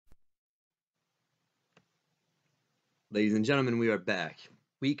Ladies and gentlemen, we are back.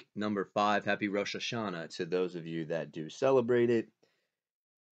 Week number 5. Happy Rosh Hashanah to those of you that do celebrate it.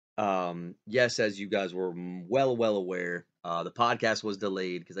 Yes, as you guys were well aware, the podcast was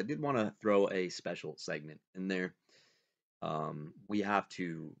delayed because I did want to throw a special segment in there. We have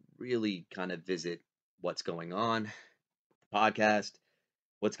to really kind of visit what's going on, the podcast,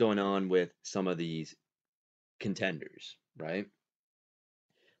 what's going on with some of these contenders, right?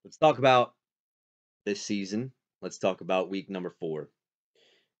 Let's talk about this season. Let's talk about week number 4.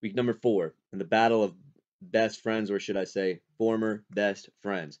 Week number 4 in the battle of best friends, or should I say, former best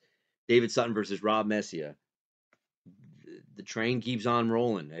friends. David Sutton versus Rob Messia. The train keeps on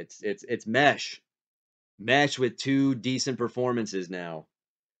rolling. It's Mesh. Mesh with 2 decent performances now.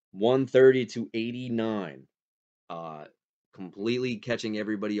 130 to 89. Completely catching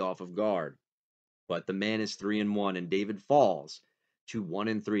everybody off of guard. But the man is 3-1, and David falls to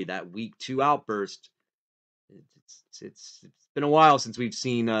 1-3. That week 2 outburst. It's been a while since we've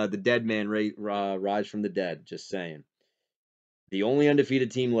seen the dead man rise from the dead. Just saying. The only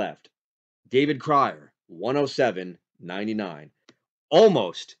undefeated team left. David Krier, 107-99.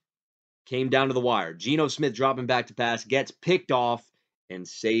 Almost came down to the wire. Geno Smith dropping back to pass, gets picked off, and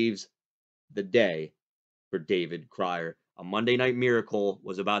saves the day for David Krier. A Monday Night Miracle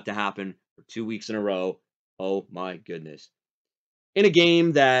was about to happen for 2 weeks in a row. Oh my goodness. In a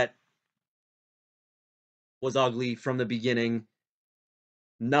game that was ugly from the beginning.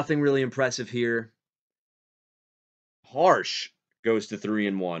 Nothing really impressive here. Harsh goes to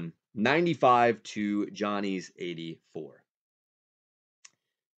 3-1. 95 to Johnny's 84.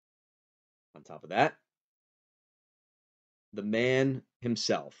 On top of that, the man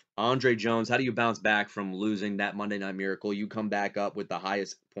himself, Andre Jones. How do you bounce back from losing that Monday Night Miracle? You come back up with the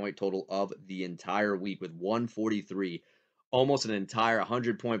highest point total of the entire week with 143. Almost an entire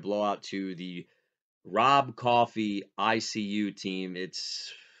 100-point blowout to the Rob Coffey ICU team.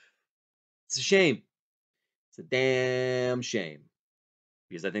 It's a shame. It's a damn shame.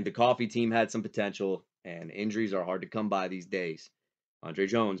 Because I think the Coffey team had some potential, and injuries are hard to come by these days. Andre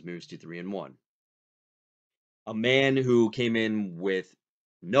Jones moves to 3-1. A man who came in with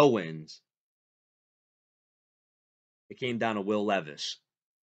no wins. It came down to Will Levis.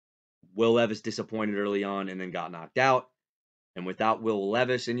 Will Levis disappointed early on and then got knocked out. And without Will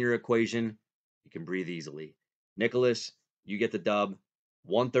Levis in your equation, you can breathe easily. Nicholas, you get the dub.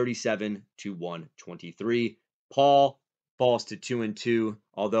 137 to 123. Paul falls to 2-2.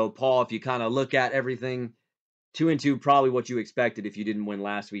 Although Paul, if you kind of look at everything, 2-2 probably what you expected if you didn't win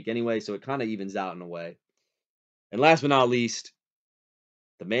last week anyway, so it kind of evens out in a way. And last but not least,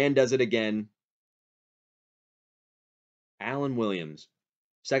 the man does it again. Alan Williams.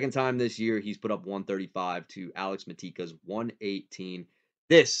 Second time this year, he's put up 135 to Alex Matika's 118.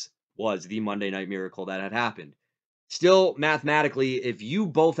 This was the Monday Night Miracle that had happened. Still, mathematically, if you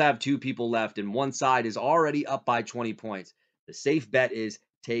both have 2 people left and one side is already up by 20 points, the safe bet is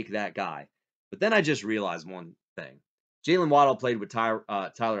take that guy. But then I just realized one thing. Jalen Waddle played with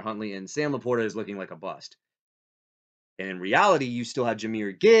Tyler Huntley, and Sam Laporta is looking like a bust. And in reality, you still have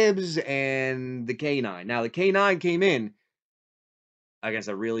Jahmyr Gibbs and the K9. Now, the K9 came in against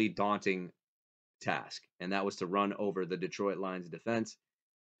a really daunting task, and that was to run over the Detroit Lions defense.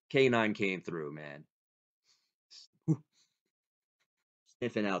 K9 came through, man.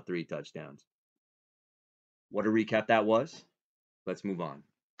 Sniffing out 3 touchdowns. What a recap that was. Let's move on.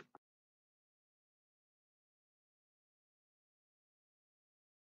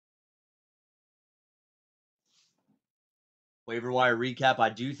 Waiver wire recap. I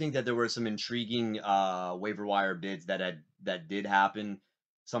do think that there were some intriguing waiver wire bids that did happen.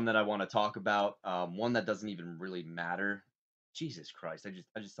 Some that I want to talk about. One that doesn't even really matter. Jesus Christ!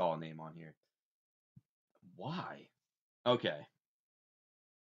 I just saw a name on here. Why? Okay.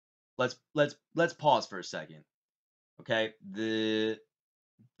 Let's pause for a second. Okay, the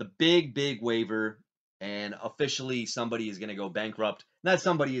big waiver, and officially somebody is going to go bankrupt. That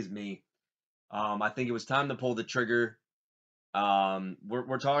somebody is me. I think it was time to pull the trigger.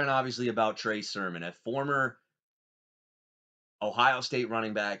 We're talking obviously about Trey Sermon, a former Ohio State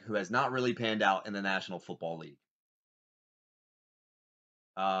running back who has not really panned out in the National Football League.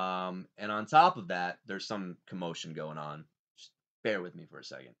 And on top of that, there's some commotion going on. Just bear with me for a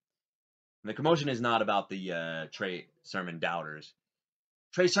second. And the commotion is not about the Trey Sermon doubters.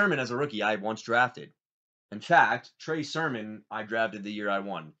 Trey Sermon, as a rookie, I once drafted. In fact, Trey Sermon, I drafted the year I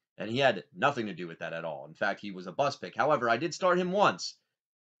won. And he had nothing to do with that at all. In fact, he was a bust pick. However, I did start him once.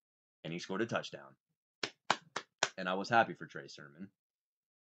 And he scored a touchdown. And I was happy for Trey Sermon.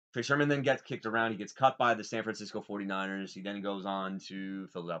 Trey Sermon then gets kicked around. He gets cut by the San Francisco 49ers. He then goes on to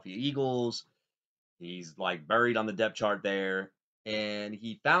Philadelphia Eagles. He's like buried on the depth chart there, and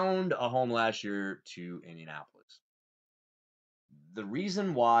he found a home last year to Indianapolis. The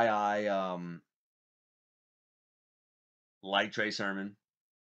reason why I like Trey Sermon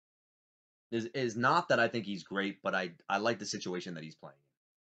is not that I think he's great, but I like the situation that he's playing.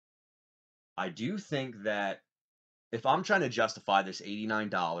 I do think that if I'm trying to justify this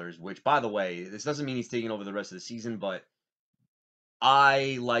 $89, which by the way, this doesn't mean he's taking over the rest of the season, but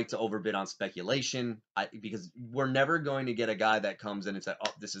I like to overbid on speculation because we're never going to get a guy that comes in and says,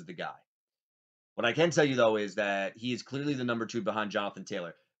 "Oh, this is the guy." What I can tell you though is that he is clearly the number 2 behind Jonathan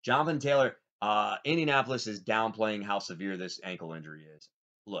Taylor. Jonathan Taylor, Indianapolis is downplaying how severe this ankle injury is.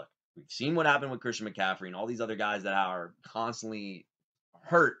 Look, we've seen what happened with Christian McCaffrey and all these other guys that are constantly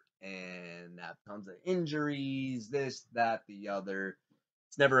hurt, and that comes to injuries, this, that, the other.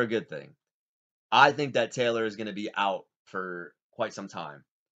 It's never a good thing. I think that Taylor is going to be out for quite some time.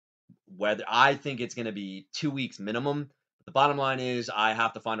 Whether I think it's going to be 2 weeks minimum. But the bottom line is I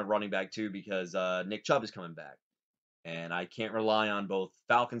have to find a running back too because Nick Chubb is coming back, and I can't rely on both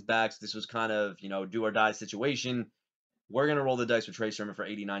Falcons backs. This was kind of do or die situation. We're gonna roll the dice with Trey Sermon for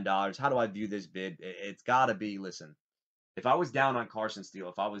 $89. How do I view this bid? It's got to be, listen. If I was down on Carson Steele,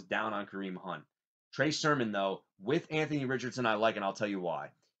 if I was down on Kareem Hunt, Trey Sermon though with Anthony Richardson I like, and I'll tell you why.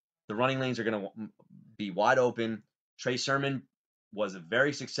 The running lanes are going to be wide open. Trey Sermon was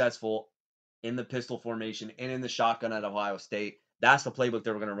very successful in the pistol formation and in the shotgun at Ohio State. That's the playbook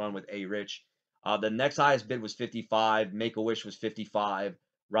that we're going to run with A-Rich. The next highest bid was 55. Make-A-Wish was 55.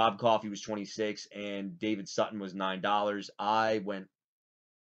 Rob Coffey was 26. And David Sutton was $9. I went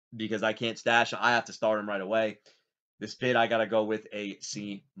because I can't stash. I have to start him right away. This bid, I got to go with a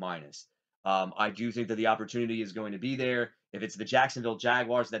C-. I do think that the opportunity is going to be there. If it's the Jacksonville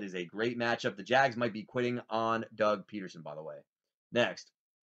Jaguars, that is a great matchup. The Jags might be quitting on Doug Peterson, by the way. Next.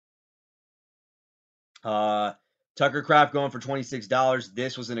 Tucker Kraft going for $26.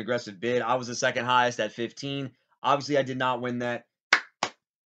 This was an aggressive bid. I was the second highest at 15. Obviously, I did not win that.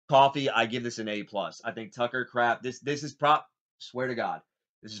 Coffee, I give this an A+. I think Tucker Kraft, this is swear to God,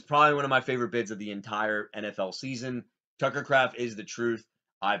 this is probably one of my favorite bids of the entire NFL season. Tucker Kraft is the truth.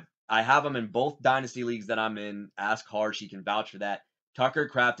 I have him in both dynasty leagues that I'm in. Ask Harsh, he can vouch for that. Tucker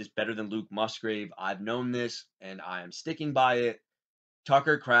Kraft is better than Luke Musgrave. I've known this, and I am sticking by it.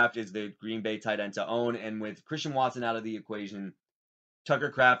 Tucker Kraft is the Green Bay tight end to own, and with Christian Watson out of the equation, Tucker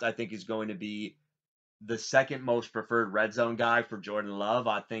Kraft, I think, is going to be the second most preferred red zone guy for Jordan Love.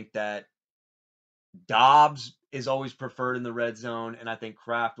 I think that Dobbs is always preferred in the red zone, and I think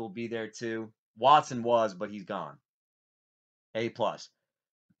Kraft will be there too. Watson was, but he's gone. A+.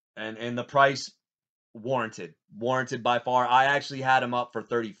 And the price, warranted by far. I actually had him up for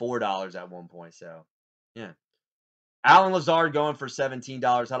 $34 at one point, so yeah. Alan Lazard going for $17.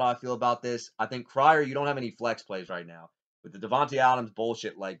 How do I feel about this? I think Krier, you don't have any flex plays right now. With the Devontae Adams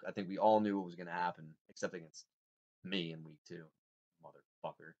bullshit, like I think we all knew what was going to happen, except against me in week 2.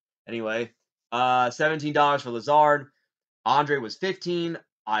 Motherfucker. Anyway, $17 for Lazard. Andre was 15.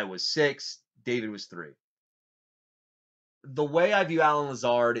 I was 6. David was 3. The way I view Alan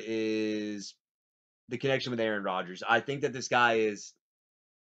Lazard is the connection with Aaron Rodgers. I think that this guy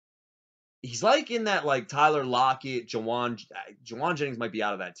he's like in that like Tyler Lockett, Jawan Jennings might be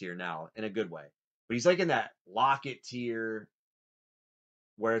out of that tier now in a good way. But he's like in that Lockett tier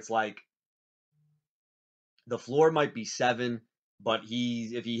where it's like the floor might be 7, but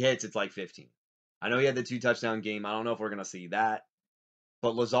if he hits, it's like 15. I know he had the 2 touchdown game. I don't know if we're going to see that.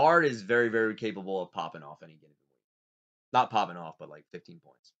 But Lazard is very, very capable of popping off any given week. Not popping off, but like 15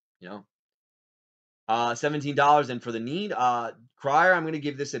 points, $17. And for the need, Krier, I'm going to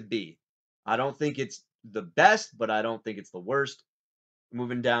give this a B. I don't think it's the best, but I don't think it's the worst.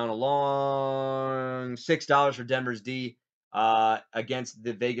 Moving down along, $6 for Denver's D against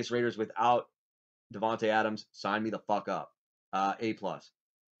the Vegas Raiders without Devontae Adams. Sign me the fuck up. A+.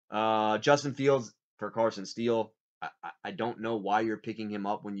 Justin Fields for Carson Steele. I don't know why you're picking him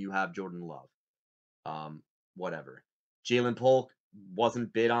up when you have Jordan Love. Whatever. Jalen Polk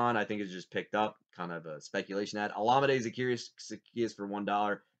wasn't bid on. I think it's just picked up. Kind of a speculation ad. Alameda Zacchaeus for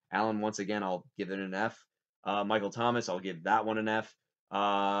 $1. Allen, once again, I'll give it an F. Michael Thomas, I'll give that one an F.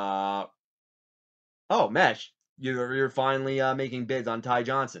 Mesh, you're finally making bids on Ty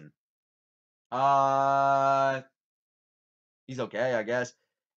Johnson. He's okay, I guess.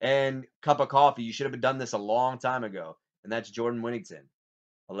 And Cup of Coffee, you should have done this a long time ago. And that's Jordan Winnington,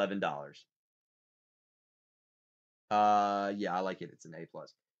 $11. Yeah, I like it. It's an A+.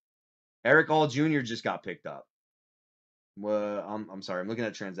 Eric All Jr. just got picked up. Well, I'm sorry. I'm looking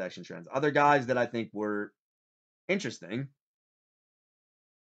at transaction trends. Other guys that I think were interesting.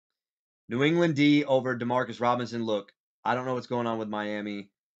 New England D over Demarcus Robinson. Look, I don't know what's going on with Miami.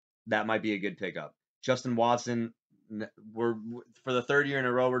 That might be a good pickup. Justin Watson, we're for the third year in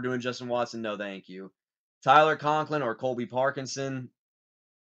a row we're doing Justin Watson. No, thank you. Tyler Conklin or Colby Parkinson.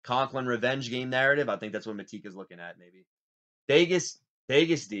 Conklin revenge game narrative. I think that's what Matika's looking at, maybe.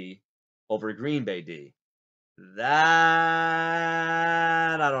 Vegas D over Green Bay D. That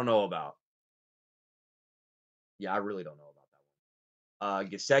I don't know about. Yeah, I really don't know about that one.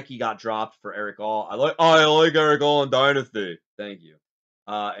 Gesicki got dropped for Eric All. I like Eric All in Dynasty. Thank you.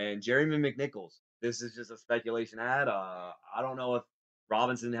 And Jeremy McNichols. This is just a speculation ad. I don't know if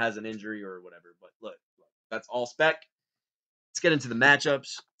Robinson has an injury or whatever, but look, that's all spec. Let's get into the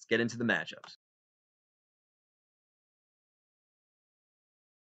matchups.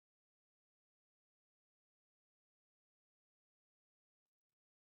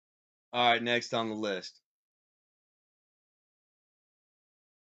 All right, next on the list.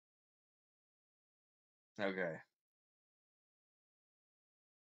 Okay.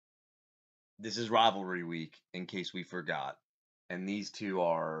 This is rivalry week, in case we forgot. And these two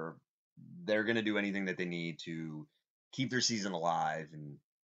they're going to do anything that they need to keep their season alive and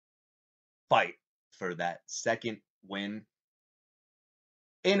fight for that second win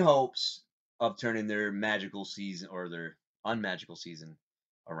in hopes of turning their magical season or their unmagical season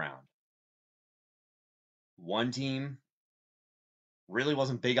around. One team really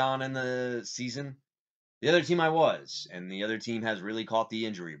wasn't big on in the season. The other team I was, and the other team has really caught the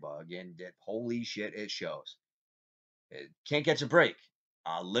injury bug, and holy shit, it shows. It can't catch a break.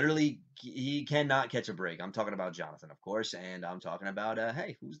 Literally, he cannot catch a break. I'm talking about Jonathan, of course, and I'm talking about,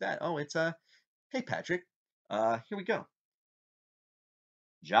 hey, who's that? Oh, it's, hey, Patrick. Here we go.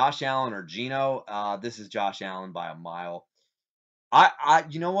 Josh Allen or Geno. This is Josh Allen by a mile.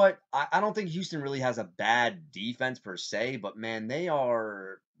 You know what? I don't think Houston really has a bad defense per se, but man,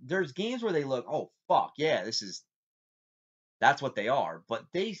 there's games where they look, oh, fuck, yeah, that's what they are. But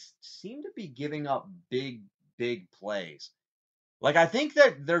they seem to be giving up big plays. Like, I think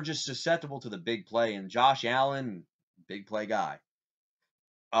that they're just susceptible to the big play, and Josh Allen, big play guy.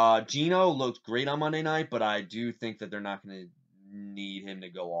 Geno looked great on Monday night, but I do think that they're not going to need him to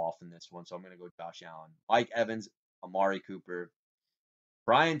go off in this one, so I'm going to go Josh Allen. Mike Evans, Amari Cooper.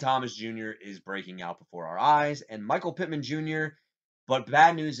 Brian Thomas Jr. is breaking out before our eyes, and Michael Pittman Jr., but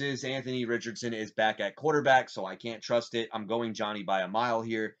bad news is Anthony Richardson is back at quarterback, so I can't trust it. I'm going Johnny by a mile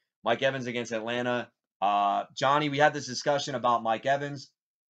here. Mike Evans against Atlanta. Johnny, we had this discussion about Mike Evans.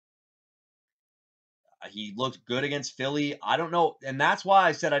 He looked good against Philly. I don't know, and that's why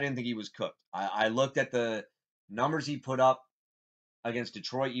I said I didn't think he was cooked. I looked at the numbers he put up against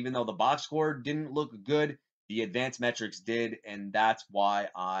Detroit, even though the box score didn't look good. The advanced metrics did, and that's why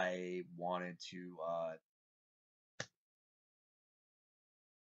I wanted to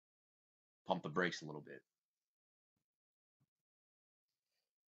pump the brakes a little bit.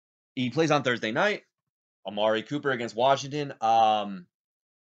 He plays on Thursday night. Amari Cooper against Washington. The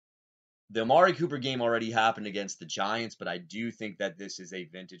Amari Cooper game already happened against the Giants, but I do think that this is a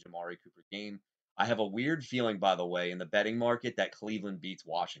vintage Amari Cooper game. I have a weird feeling, by the way, in the betting market that Cleveland beats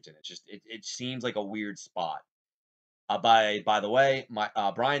Washington. It seems like a weird spot. By the way,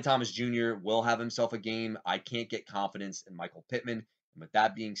 Brian Thomas Jr. will have himself a game. I can't get confidence in Michael Pittman. And with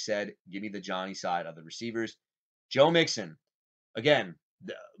that being said, give me the Johnny side of the receivers. Joe Mixon, again,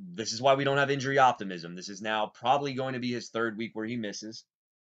 this is why we don't have injury optimism. This is now probably going to be his third week where he misses.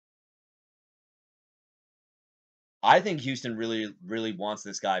 I think Houston really wants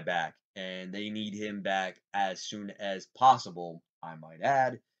this guy back, and they need him back as soon as possible, I might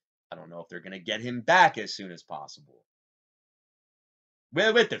add. I don't know if they're going to get him back as soon as possible.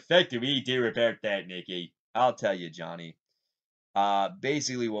 Well, what the fuck do we do about that, Nikki? I'll tell you, Johnny.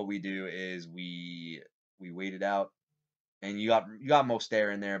 Basically what we do is we wait it out, and you got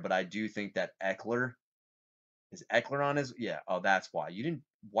Mostert in there, but I do think that Eckler is Eckler on his, yeah. Oh, that's why you didn't.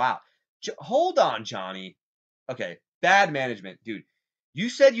 Wow, hold on, Johnny. Okay, bad management, dude. You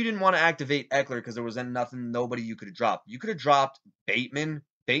said you didn't want to activate Eckler because there was nobody you could have dropped. You could have dropped Bateman.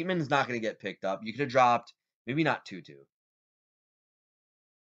 Bateman's not going to get picked up. You could have dropped, maybe not Tutu.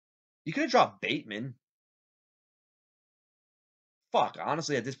 You could have dropped Bateman. Fuck,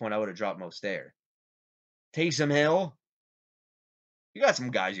 honestly, at this point, I would have dropped Mostert. Taysom Hill. You got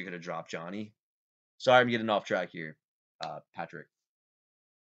some guys you could have dropped, Johnny. Sorry, I'm getting off track here, Patrick.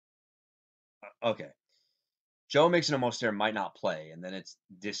 Okay. Joe Mixon and Mostert might not play, and then it's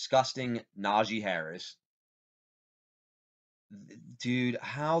disgusting Najee Harris. Dude,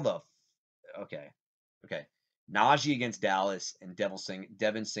 how the... Okay. Najee against Dallas and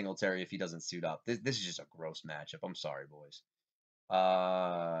Devin Singletary if he doesn't suit up. This is just a gross matchup. I'm sorry, boys.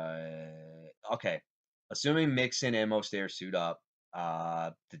 okay, assuming Mixon and Mostert suit up,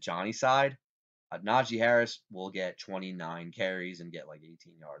 the Johnny side, Najee Harris will get 29 carries and get like 18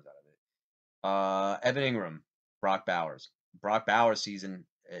 yards out of it. Evan Ingram, Brock Bowers. Brock Bowers season,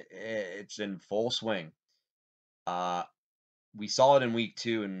 it's in full swing. We saw it in week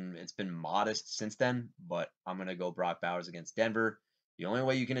 2, and it's been modest since then, but I'm going to go Brock Bowers against Denver. The only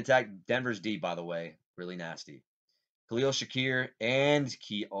way you can attack Denver's deep, by the way, really nasty. Khalil Shakir and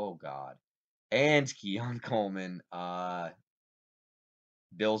Keon Coleman,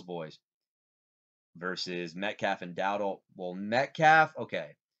 Bills boys versus Metcalf and Dowdle. Well, Metcalf,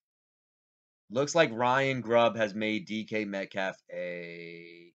 okay. Looks like Ryan Grubb has made DK Metcalf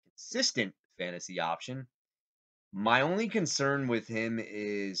a consistent fantasy option. My only concern with him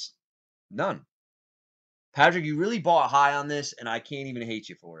is none. Patrick, you really bought high on this, and I can't even hate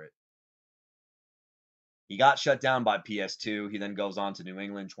you for it. He got shut down by PS2. He then goes on to New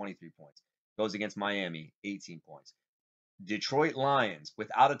England, 23 points. Goes against Miami, 18 points. Detroit Lions,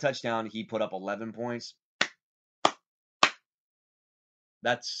 without a touchdown, he put up 11 points.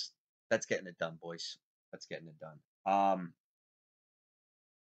 That's getting it done, boys. That's getting it done.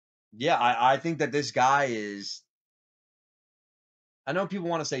 Yeah, I think that this guy is. I know people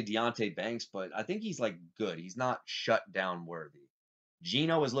want to say Deontay Banks, but I think he's like good. He's not shut down worthy.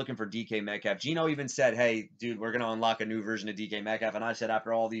 Gino is looking for DK Metcalf. Gino even said, "Hey, dude, we're gonna unlock a new version of DK Metcalf." And I said,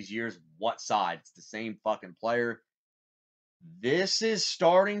 after all these years, what side? It's the same fucking player. This is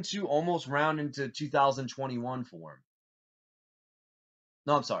starting to almost round into 2021 for him.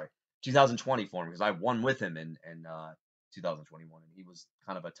 No, I'm sorry, 2020 for him, because I won with him in 2021, and he was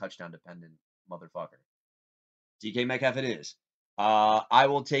kind of a touchdown dependent motherfucker. DK Metcalf it is. I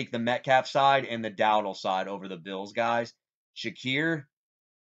will take the Metcalf side and the Dowdle side over the Bills guys. Shakir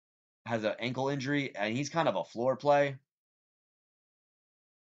has an ankle injury, and he's kind of a floor play.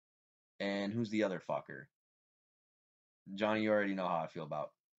 And who's the other fucker? Johnny, you already know how I feel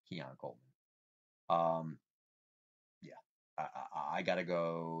about Keon Coleman. Yeah, I gotta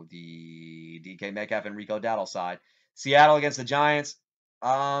go the DK Metcalf and Rico Dowdle side. Seattle against the Giants.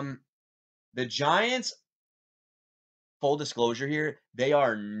 The Giants, full disclosure here, they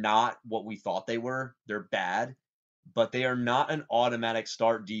are not what we thought they were. They're bad, but they are not an automatic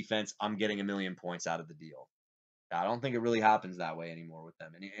start defense. I'm getting a million points out of the deal. I don't think it really happens that way anymore with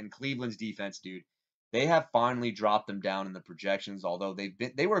them. And Cleveland's defense, dude, they have finally dropped them down in the projections, although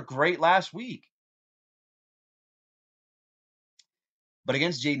they were great last week. But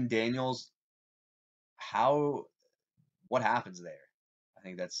against Jaden Daniels, what happens there? I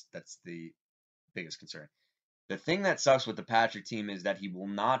think that's the biggest concern. The thing that sucks with the Patrick team is that he will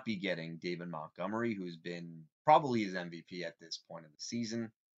not be getting David Montgomery, who's been probably his MVP at this point in the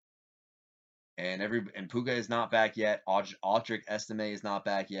season. And Puka is not back yet. Audric Estime is not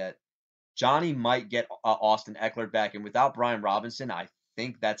back yet. Johnny might get Austin Eckler back, and without Brian Robinson, I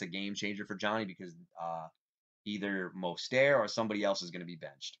think that's a game changer for Johnny, because either Mostert or somebody else is going to be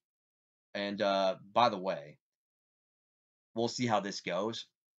benched. And by the way, we'll see how this goes.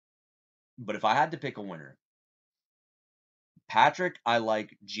 But if I had to pick a winner, Patrick, I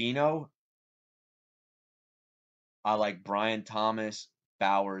like Gino. I like Brian Thomas,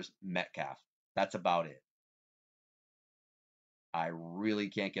 Bowers, Metcalf. That's about it. I really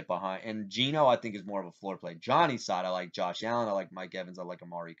can't get behind. And Gino, I think, is more of a floor play. Johnny's side, I like Josh Allen. I like Mike Evans. I like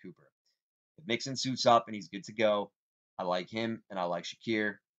Amari Cooper. If Mixon suits up and he's good to go, I like him, and I like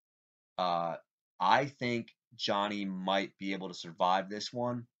Shakir. I think Johnny might be able to survive this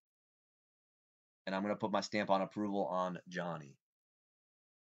one. And I'm going to put my stamp on approval on Johnny.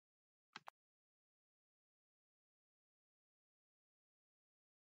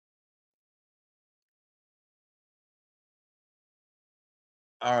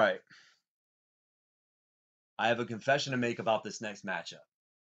 All right. I have a confession to make about this next matchup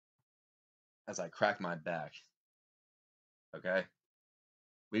as I crack my back. Okay?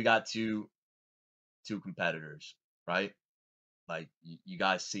 We got two competitors, right? Like, you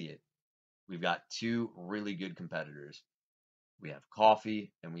guys see it. We've got two really good competitors. We have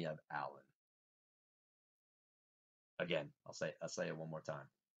Coffey and we have Alan. Again, I'll say it one more time.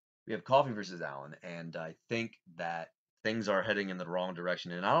 We have Coffey versus Alan, and I think that things are heading in the wrong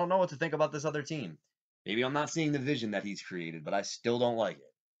direction, and I don't know what to think about this other team. Maybe I'm not seeing the vision that he's created, but I still don't like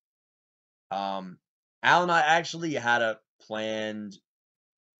it. Alan, I actually had a planned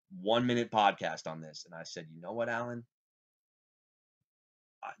 1-minute podcast on this, and I said, you know what, Alan?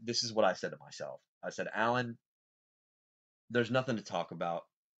 This is what I said to myself. I said, Alan, there's nothing to talk about.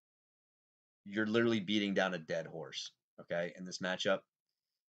 You're literally beating down a dead horse, okay, in this matchup.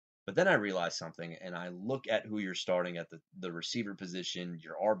 But then I realized something, and I look at who you're starting at the receiver position,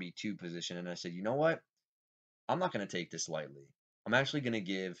 your RB2 position, and I said, you know what? I'm not going to take this lightly. I'm actually going to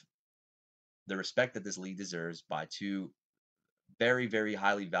give the respect that this league deserves by two very, very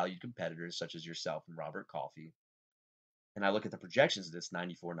highly valued competitors, such as yourself and Robert Coffey. And I look at the projections of this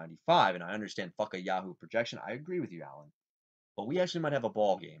 94 95, and I understand fuck a Yahoo projection. I agree with you, Alan. But we actually might have a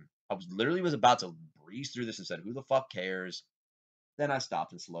ball game. I was about to breeze through this and said, who the fuck cares? Then I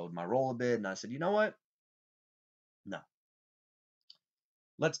stopped and slowed my roll a bit, and I said, you know what? No.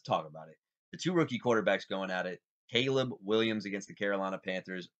 Let's talk about it. The two rookie quarterbacks going at it. Caleb Williams against the Carolina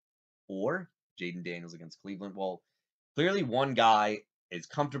Panthers or Jaden Daniels against Cleveland. Well, clearly one guy is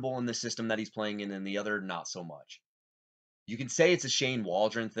comfortable in the system that he's playing in and the other not so much. You can say it's a Shane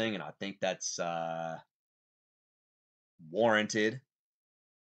Waldron thing, and I think that's warranted.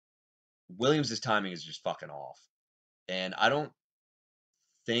 Williams' timing is just fucking off. And I don't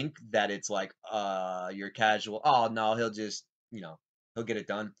think that it's like your casual, oh no, he'll just, he'll get it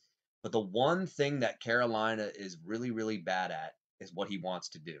done. But the one thing that Carolina is really, really bad at is what he wants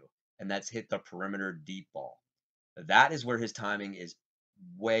to do, and that's hit the perimeter deep ball. That is where his timing is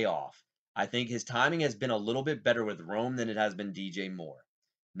way off. I think his timing has been a little bit better with Rome than it has been DJ Moore.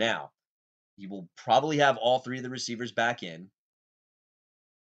 Now, he will probably have all three of the receivers back in.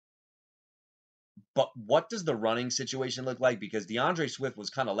 But what does the running situation look like? Because DeAndre Swift was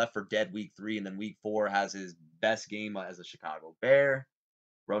kind of left for dead week 3, and then week 4 has his best game as a Chicago Bear.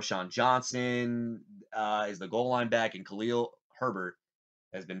 Roshan Johnson is the goal line back, and Khalil Herbert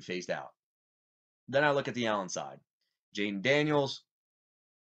has been phased out. Then I look at the Allen side. Jaden Daniels.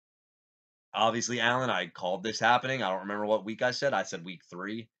 Obviously, Allen, I called this happening. I don't remember what week I said. I said week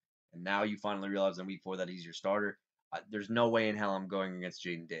 3. And now you finally realize in week 4 that he's your starter. There's no way in hell I'm going against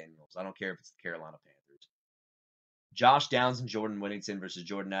Jaden Daniels. I don't care if it's the Carolina Panthers. Josh Downs and Jordan Whittington versus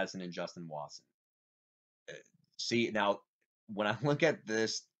Jordan Addison and Justin Watson. See, now, when I look at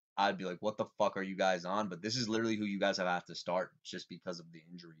this, I'd be like, what the fuck are you guys on? But this is literally who you guys have to start just because of the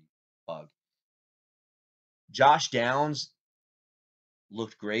injury bug. Josh Downs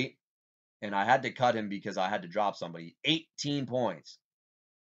looked great, and I had to cut him because I had to drop somebody. 18 points.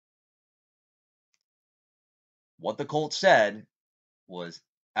 What the Colts said was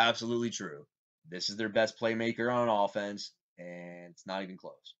absolutely true. This is their best playmaker on offense, and it's not even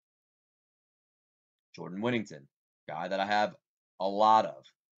close. Jordan Whittington, guy that I have a lot of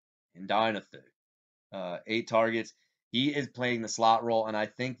in Dynasty. 8 targets. He is playing the slot role, and I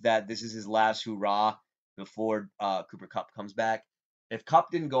think that this is his last hurrah before Cooper Kupp comes back. If Kupp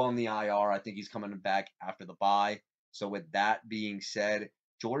didn't go on the IR, I think he's coming back after the bye. So with that being said,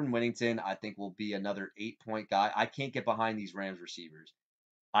 Jordan Whittington, I think, will be another 8-point guy. I can't get behind these Rams receivers.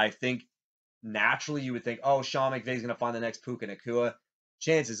 I think naturally you would think, oh, Sean McVay's going to find the next Puka Nacua.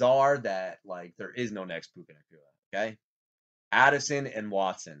 Chances are that, there is no next Puka Nacua, okay? Addison and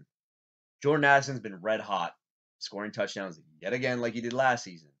Watson. Jordan Addison's been red hot, scoring touchdowns yet again like he did last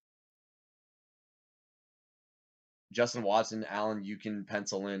season. Justin Watson, Allen, you can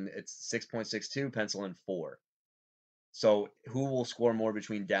pencil in, it's 6.62, pencil in 4. So who will score more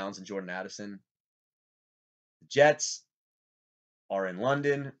between Downs and Jordan Addison? The Jets are in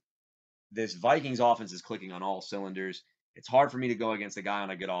London. This Vikings offense is clicking on all cylinders. It's hard for me to go against a guy on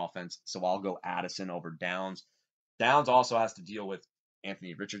a good offense, so I'll go Addison over Downs. Downs also has to deal with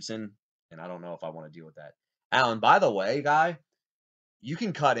Anthony Richardson, and I don't know if I want to deal with that. Alan, by the way, guy, you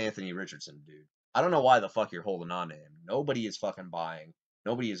can cut Anthony Richardson, dude. I don't know why the fuck you're holding on to him. Nobody is fucking buying.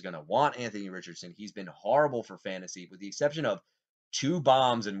 Nobody is going to want Anthony Richardson. He's been horrible for fantasy, with the exception of 2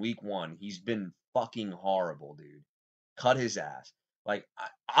 bombs in week 1. He's been fucking horrible, dude. Cut his ass.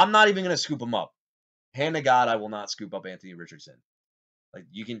 I'm not even going to scoop him up. Hand to God, I will not scoop up Anthony Richardson.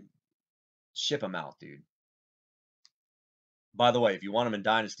 You can ship him out, dude. By the way, if you want him in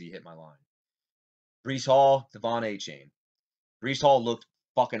Dynasty, hit my line. Breece Hall, Devon Achane. Breece Hall looked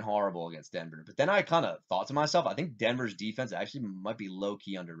fucking horrible against Denver. But then I kind of thought to myself, I think Denver's defense actually might be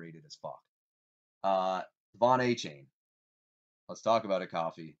low-key underrated as fuck. Devon Achane. Let's talk about it,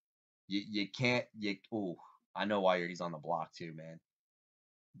 Coffee. You can't, I know why he's on the block too, man.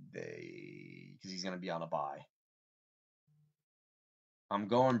 Because he's going to be on a bye. I'm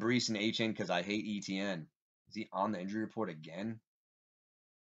going Breece and Achane because I hate ETN. Is he on the injury report again?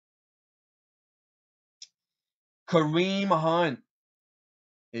 Kareem Hunt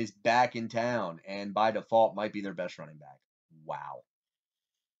is back in town and by default might be their best running back. Wow.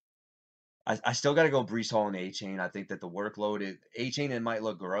 I still got to go Breece Hall and Achane. I think that the workload is Achane, it might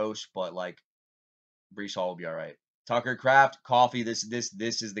look gross, but Breece Hall will be all right. Tucker Kraft, Coffee, this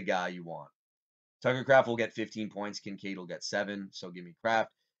is the guy you want. Tucker Kraft will get 15 points. Kincaid will get 7, so give me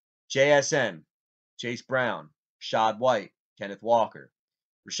Kraft. JSN, Chase Brown, Rashad White, Kenneth Walker.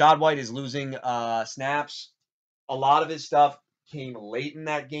 Rashad White is losing snaps. A lot of his stuff came late in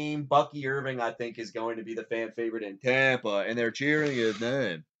that game. Bucky Irving, I think, is going to be the fan favorite in Tampa, and they're cheering his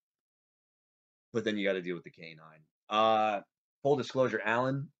name. But then you got to deal with the canine. Full disclosure,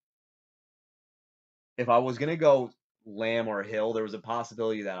 Allen, if I was going to go Lamb or Hill, there was a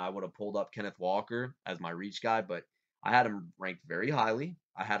possibility that I would have pulled up Kenneth Walker as my reach guy, but I had him ranked very highly.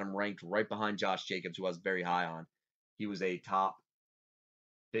 I had him ranked right behind Josh Jacobs, who I was very high on. He was a top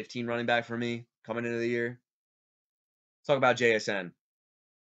 15 running back for me coming into the year. Let's talk about JSN.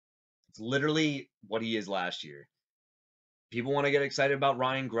 It's literally what he is last year. People want to get excited about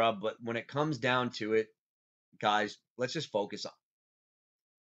Ryan Grubb, but when it comes down to it, guys, let's just focus on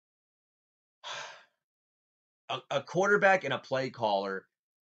a quarterback and a play caller,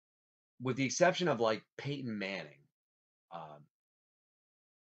 with the exception of like Peyton Manning.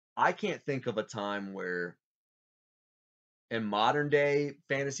 I can't think of a time where in modern day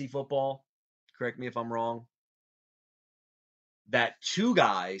fantasy football, correct me if I'm wrong, that two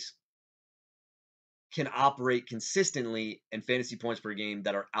guys can operate consistently in fantasy points per game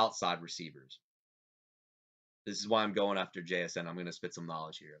that are outside receivers. This is why I'm going after JSN. I'm going to spit some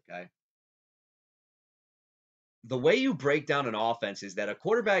knowledge here, okay? The way you break down an offense is that a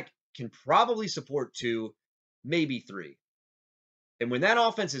quarterback can probably support two, maybe three. And when that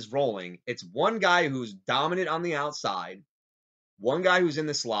offense is rolling, it's one guy who's dominant on the outside, one guy who's in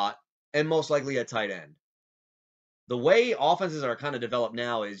the slot, and most likely a tight end. The way offenses are kind of developed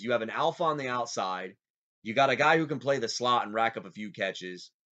now is you have an alpha on the outside, you got a guy who can play the slot and rack up a few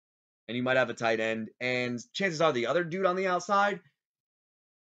catches, and you might have a tight end, and chances are the other dude on the outside,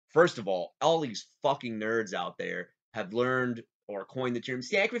 first of all these fucking nerds out there have learned or coined the term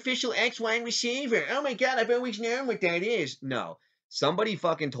sacrificial X1 receiver. Oh my God, I've always known what that is. No, somebody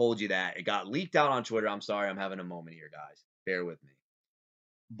fucking told you that. It got leaked out on Twitter. I'm sorry, I'm having a moment here, guys. Bear with me.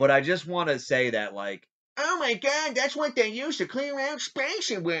 But I just want to say that, like, oh my God, that's what they use to clear out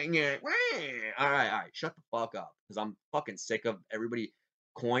space and whatnot. All right, shut the fuck up. Because I'm fucking sick of everybody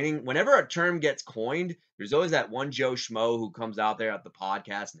coining. Whenever a term gets coined, there's always that one Joe Schmo who comes out there at the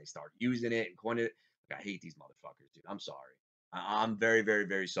podcast and they start using it and coining it. Like, I hate these motherfuckers, dude. I'm sorry. I'm very, very,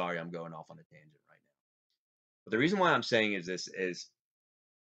 very sorry I'm going off on a tangent right now. But the reason why I'm saying is this is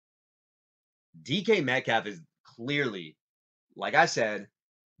DK Metcalf is clearly, like I said,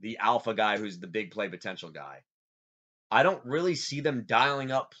 the alpha guy who's the big play potential guy. I don't really see them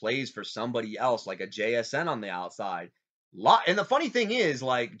dialing up plays for somebody else like a JSN on the outside. And the funny thing is,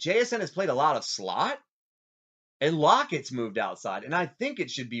 like, JSN has played a lot of slot, and Lockett's moved outside, and I think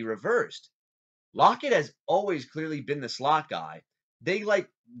it should be reversed. Lockett has always clearly been the slot guy. They, like,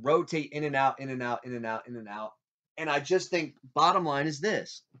 rotate in and out, in and out, in and out, in and out. And I just think, bottom line is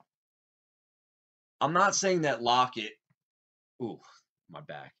this. I'm not saying that Lockett, ooh, my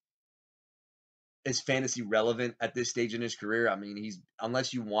back, is fantasy relevant at this stage in his career. I mean,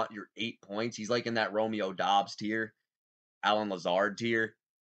 unless you want your 8 points, he's like in that Romeo Dobbs tier, Alan Lazard tier.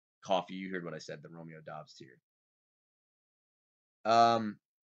 Coffee, you heard what I said, the Romeo Dobbs tier.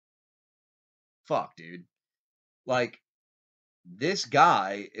 Fuck, dude. Like, this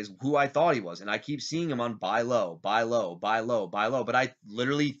guy is who I thought he was, and I keep seeing him on buy low, buy low, buy low, buy low. But I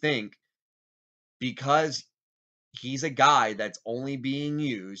literally think because he's a guy that's only being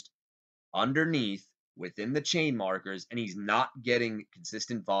used underneath within the chain markers, and he's not getting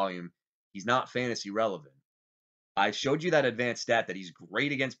consistent volume, he's not fantasy relevant. I showed you that advanced stat that he's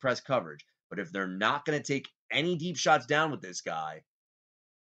great against press coverage, but if they're not going to take any deep shots down with this guy,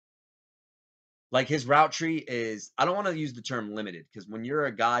 like his route tree is, I don't want to use the term limited, because when you're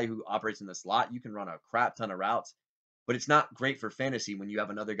a guy who operates in the slot, you can run a crap ton of routes, but it's not great for fantasy when you have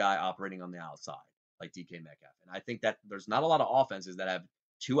another guy operating on the outside, like DK Metcalf. And I think that there's not a lot of offenses that have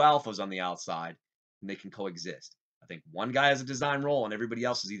two alphas on the outside and they can coexist. I think one guy has a design role and everybody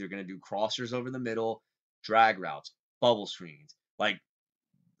else is either going to do crossers over the middle, drag routes, bubble screens. Like,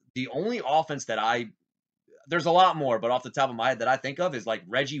 the only offense that there's a lot more, but off the top of my head that I think of is like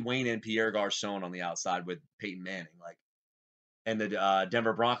Reggie Wayne and Pierre Garcon on the outside with Peyton Manning, like, and the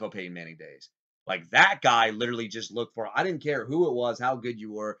Denver Bronco Peyton Manning days. Like, that guy literally just looked for, I didn't care who it was, how good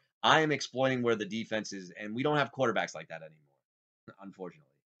you were. I am exploiting where the defense is, and we don't have quarterbacks like that anymore, unfortunately.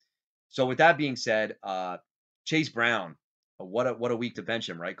 So with that being said, Chase Brown, what a week to bench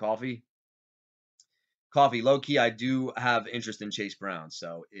him, right, Coffee? Coffee, low key, I do have interest in Chase Brown.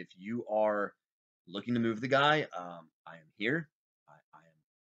 So if you are looking to move the guy, I am here. I am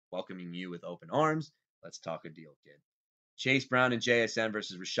welcoming you with open arms. Let's talk a deal, kid. Chase Brown and JSN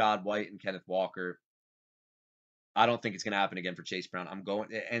versus Rashad White and Kenneth Walker. I don't think it's going to happen again for Chase Brown. I'm going,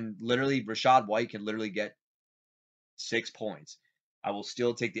 and literally, Rashad White can literally get 6 points. I will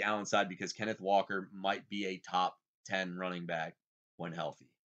still take the Allen side because Kenneth Walker might be a top 10 running back when healthy.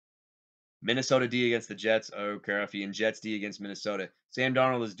 Minnesota D against the Jets. Oh, Coffey, and Jets D against Minnesota. Sam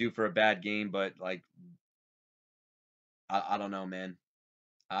Darnold is due for a bad game, but like, I don't know, man.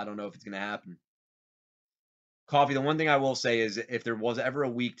 I don't know if it's going to happen. Coffey, the one thing I will say is if there was ever a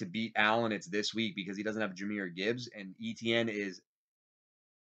week to beat Allen, it's this week because he doesn't have Jahmyr Gibbs, and ETN is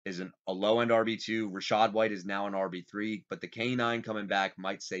a low end RB2. Rashad White is now an RB3, but the K9 coming back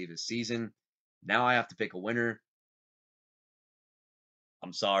might save his season. Now I have to pick a winner.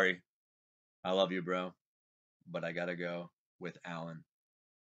 I'm sorry. I love you, bro, but I got to go with Allen.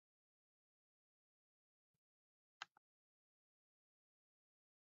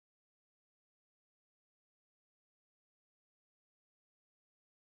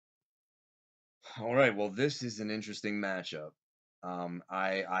 All right. Well, this is an interesting matchup.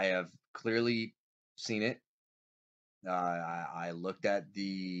 I have clearly seen it. I looked at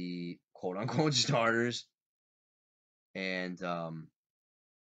the quote unquote starters, and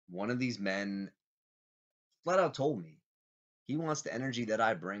one of these men flat out told me he wants the energy that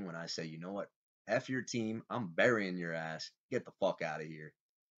I bring when I say, you know what, F your team, I'm burying your ass, get the fuck out of here.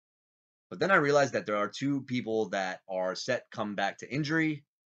 But then I realized that there are two people that are set come back to injury,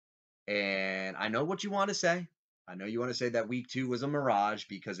 and I know what you want to say. I know you want to say that week 2 was a mirage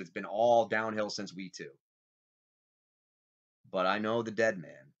because it's been all downhill since week 2. But I know the dead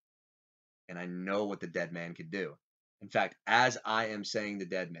man, and I know what the dead man could do. In fact, as I am saying the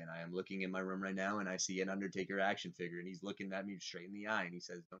dead man, I am looking in my room right now and I see an Undertaker action figure and he's looking at me straight in the eye and he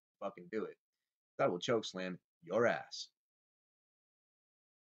says, don't fucking do it. I will choke slam your ass.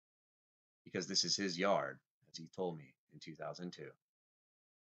 Because this is his yard, as he told me in 2002.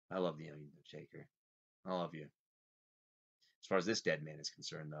 I love the Undertaker. I love you. As far as this dead man is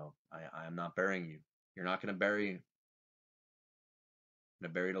concerned, though, I am not burying you. You're not going to bury in a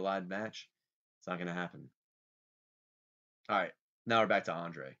buried alive match. It's not going to happen. All right, now we're back to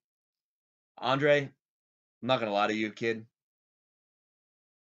Andre. Andre, I'm not going to lie to you, kid.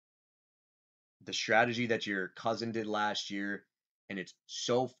 The strategy that your cousin did last year, and it's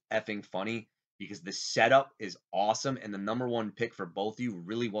so effing funny because the setup is awesome, and the number one pick for both of you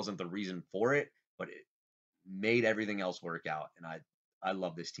really wasn't the reason for it, but it made everything else work out, and I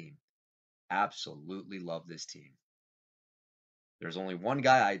love this team. Absolutely love this team. There's only one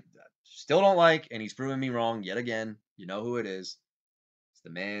guy I still don't like, and he's proven me wrong yet again. You know who it is. It's the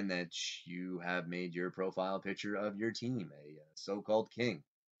man that you have made your profile picture of your team, a so-called king.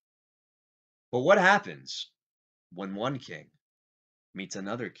 But what happens when one king meets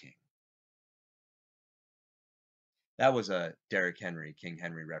another king? That was a Derrick Henry, King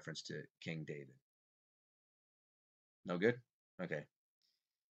Henry reference to King David. No good? Okay.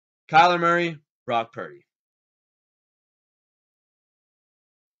 Kyler Murray, Brock Purdy.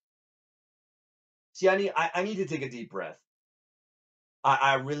 See, I need to take a deep breath.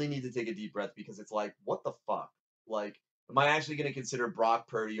 I really need to take a deep breath because it's like, what the fuck? Like, am I actually going to consider Brock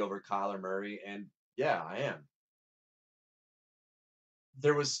Purdy over Kyler Murray? And yeah, I am.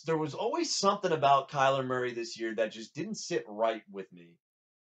 There was always something about Kyler Murray this year that just didn't sit right with me.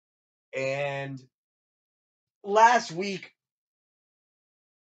 And last week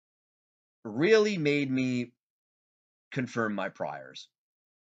really made me confirm my priors.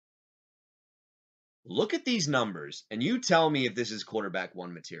 Look at these numbers, and you tell me if this is quarterback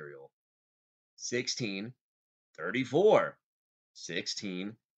one material. 16, 34,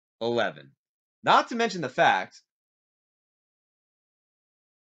 16, 11. Not to mention the fact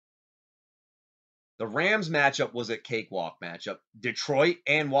the Rams matchup was a cakewalk matchup. Detroit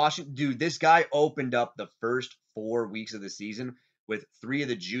and Washington. Dude, this guy opened up the first 4 weeks of the season with 3 of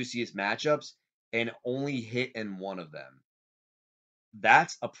the juiciest matchups and only hit in one of them.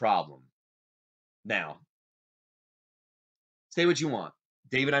 That's a problem. Now, say what you want.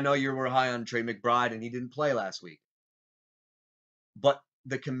 David, I know you were high on Trey McBride and he didn't play last week. But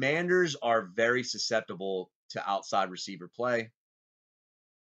the Commanders are very susceptible to outside receiver play.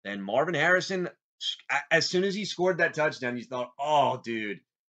 And Marvin Harrison, as soon as he scored that touchdown, you thought, oh, dude,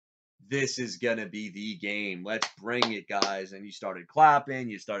 this is going to be the game. Let's bring it, guys. And you started clapping.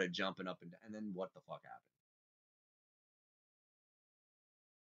 You started jumping up and down. And then what the fuck happened?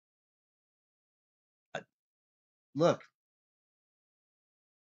 Look,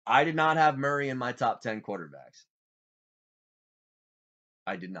 I did not have Murray in my top 10 quarterbacks.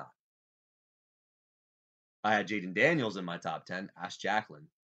 I did not. I had Jaden Daniels in my top 10. Ask Jacqueline.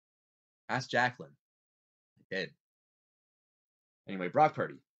 Ask Jacqueline. I did. Anyway, Brock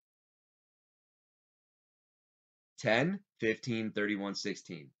Purdy. 10, 15, 31,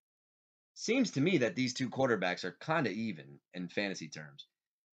 16. Seems to me that these two quarterbacks are kind of even in fantasy terms.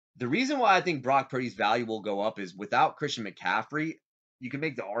 The reason why I think Brock Purdy's value will go up is without Christian McCaffrey, you can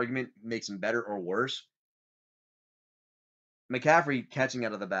make the argument makes him better or worse. McCaffrey catching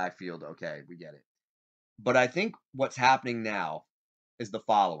out of the backfield, okay, we get it. But I think what's happening now is the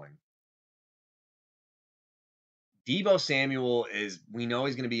following. Deebo Samuel we know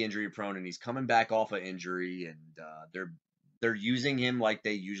he's going to be injury prone, and he's coming back off an injury, and they're using him like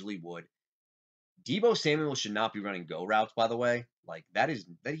they usually would. Deebo Samuel should not be running go routes, by the way. Like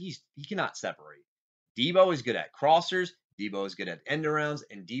he cannot separate. Deebo is good at crossers, Deebo is good at end arounds,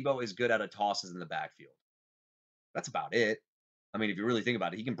 and Deebo is good at tosses in the backfield. That's about it. I mean, if you really think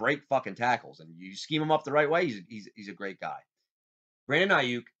about it, he can break fucking tackles, and you scheme him up the right way, he's a great guy. Brandon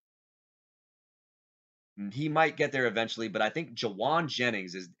Ayuk, he might get there eventually, but I think Jawan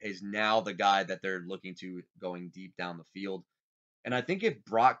Jennings is now the guy that they're looking to going deep down the field. And I think if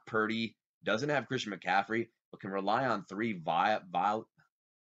Brock Purdy doesn't have Christian McCaffrey, but can rely on three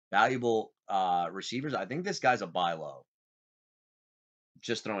valuable receivers, I think this guy's a buy low.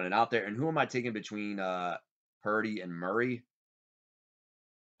 Just throwing it out there. And who am I taking between Purdy and Murray?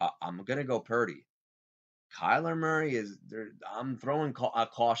 I'm going to go Purdy. Kyler Murray is there. I'm throwing a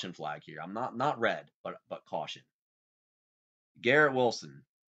caution flag here. I'm not red, but caution. Garrett Wilson.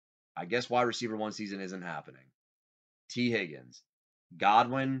 I guess wide receiver 1 season isn't happening. T. Higgins,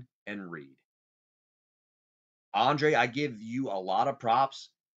 Godwin, and Reed. Andre, I give you a lot of props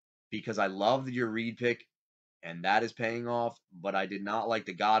because I love your Reed pick, and that is paying off, but I did not like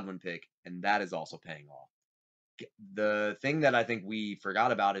the Godwin pick, and that is also paying off. The thing that I think we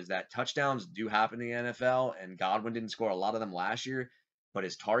forgot about is that touchdowns do happen in the NFL, and Godwin didn't score a lot of them last year, but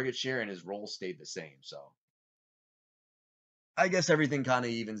his target share and his role stayed the same. So I guess everything kind of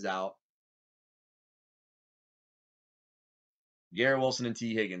evens out. Garrett Wilson and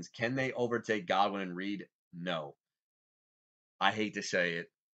T. Higgins, can they overtake Godwin and Reed? No. I hate to say it.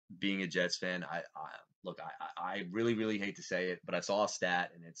 Being a Jets fan, I really, really hate to say it, but I saw a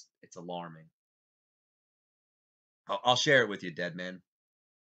stat and it's alarming. I'll share it with you, Deadman.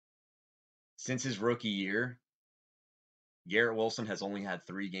 Since his rookie year, Garrett Wilson has only had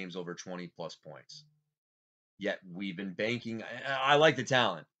 3 games over 20 plus points. Yet we've been banking. I like the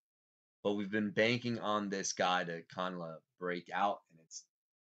talent, but we've been banking on this guy to kind of break out, and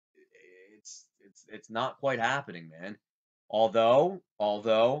it's not quite happening, man. Although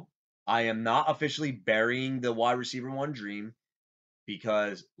I am not officially burying the wide receiver 1 dream,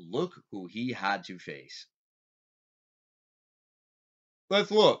 because look who he had to face. Let's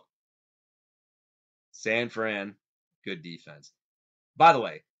look. San Fran, good defense. By the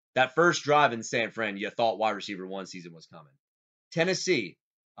way, that first drive in San Fran, you thought wide receiver 1 season was coming. Tennessee,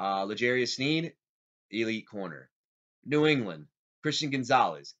 L'Jarius Sneed, elite corner. New England, Christian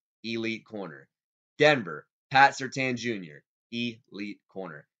Gonzalez, elite corner. Denver, Pat Surtain Jr., elite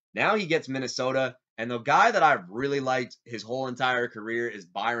corner. Now he gets Minnesota, and the guy that I've really liked his whole entire career is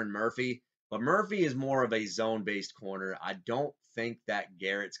Byron Murphy, but Murphy is more of a zone-based corner. I don't think that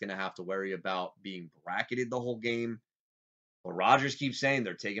Garrett's going to have to worry about being bracketed the whole game. But Rodgers keeps saying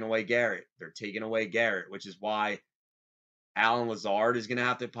they're taking away Garrett. They're taking away Garrett, which is why Allen Lazard is going to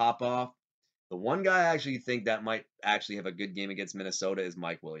have to pop off. The one guy I actually think that might actually have a good game against Minnesota is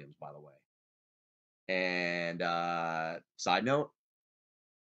Mike Williams, by the way. And side note,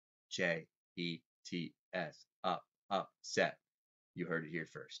 J-E-T-S, upset. You heard it here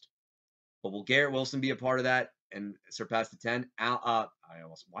first. But will Garrett Wilson be a part of that and surpass the 10? Why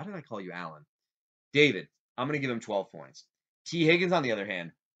did I call you Allen? David, I'm going to give him 12 points. T. Higgins, on the other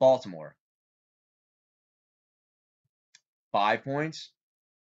hand, Baltimore. 5 points,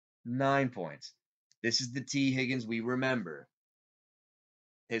 9 points. This is the T. Higgins we remember.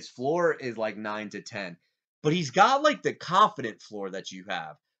 His floor is like 9 to 10. But he's got like the confident floor that you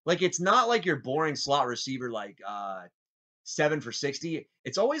have. Like, it's not like your boring slot receiver like 7 for 60.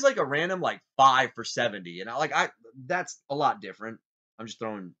 It's always like a random like 5 for 70. And that's a lot different. I'm just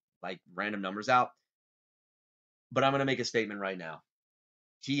throwing like random numbers out. But I'm going to make a statement right now.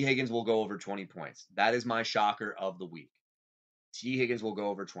 T. Higgins will go over 20 points. That is my shocker of the week. T. Higgins will go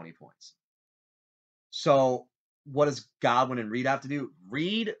over 20 points. So what does Godwin and Reed have to do?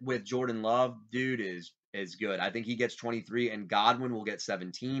 Reed with Jordan Love, dude, is good. I think he gets 23, and Godwin will get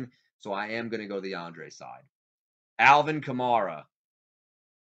 17. So I am going to go the Andre side. Alvin Kamara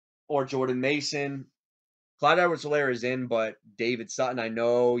or Jordan Mason. Clyde Edwards-Helaire is in, but David Sutton, I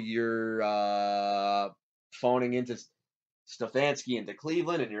know you're phoning into Stefanski into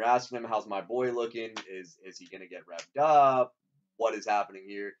Cleveland, and you're asking him, how's my boy looking? Is he going to get revved up? What is happening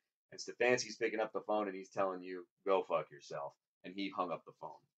here? And Stefanski's picking up the phone and he's telling you, go fuck yourself. And he hung up the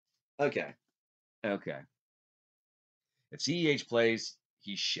phone. Okay. Okay. If CEH plays,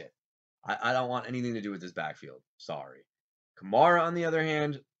 he's shit. I don't want anything to do with his backfield. Sorry. Kamara, on the other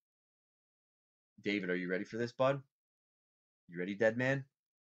hand, David, are you ready for this, bud? You ready, dead man?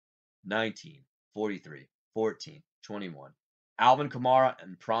 19, 43, 14, 21. Alvin Kamara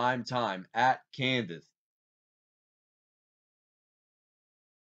in prime time at Kansas.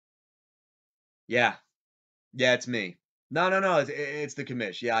 Yeah. Yeah, it's me. No. It's the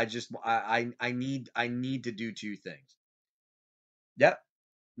commish. Yeah, I need to do two things. Yep.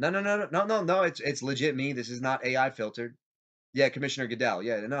 No. It's legit me. This is not AI filtered. Yeah, Commissioner Goodell.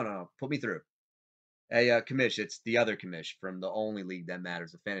 Yeah, no. Put me through. Hey, commish. It's the other commish from the only league that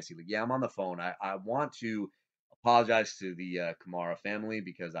matters, the fantasy league. Yeah, I'm on the phone. I want to apologize to the Kamara family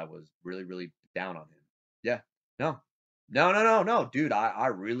because I was really down on him. Yeah. No, dude. I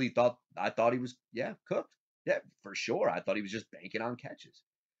really thought he was cooked. Yeah, for sure. I thought he was just banking on catches.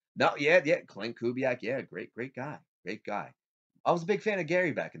 No, yeah. Clint Kubiak, yeah, great guy. Great guy. I was a big fan of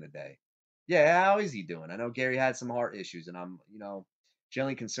Gary back in the day. Yeah, how is he doing? I know Gary had some heart issues, and I'm,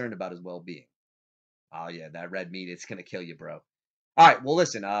 generally concerned about his well-being. Oh yeah, that red meat, it's gonna kill you, bro. All right, well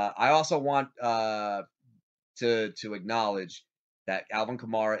listen, I also want to acknowledge that Alvin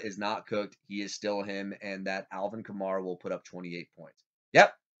Kamara is not cooked. He is still him, and that Alvin Kamara will put up 28 points.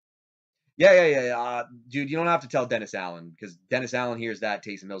 Yep. Yeah. Dude, you don't have to tell Dennis Allen because Dennis Allen hears that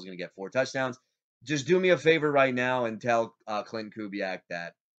Taysom Hill's going to get 4 touchdowns. Just do me a favor right now and tell Clinton Kubiak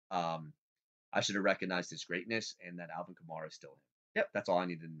that I should have recognized his greatness and that Alvin Kamara is still him. Yep, that's all I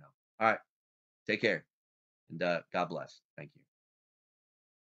needed to know. All right, take care and God bless. Thank you.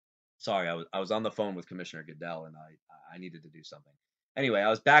 Sorry, I was on the phone with Commissioner Goodell and I needed to do something. Anyway, I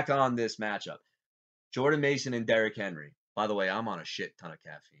was back on this matchup. Jordan Mason and Derrick Henry. By the way, I'm on a shit ton of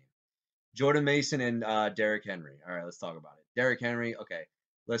caffeine. Jordan Mason and Derrick Henry. All right, let's talk about it. Derrick Henry, okay.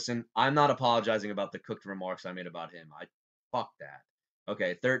 Listen, I'm not apologizing about the cooked remarks I made about him. Fuck that.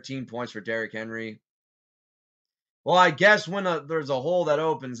 Okay, 13 points for Derrick Henry. Well, I guess when there's a hole that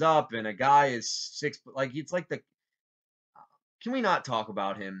opens up and a guy is 6, like it's like the. Can we not talk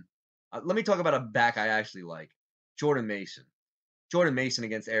about him? Let me talk about a back I actually like. Jordan Mason. Jordan Mason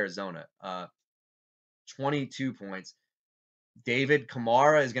against Arizona. 22 points. David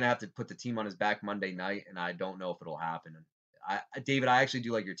Kamara is going to have to put the team on his back Monday night, and I don't know if it'll happen. David, I actually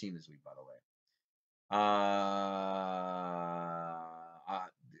do like your team this week, by the way.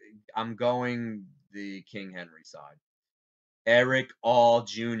 I'm going the King Henry side. Eric All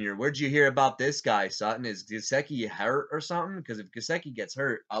Jr. Where'd you hear about this guy, Sutton? Is Gesicki hurt or something? Because if Gesicki gets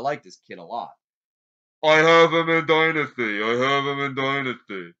hurt, I like this kid a lot. I have him in Dynasty.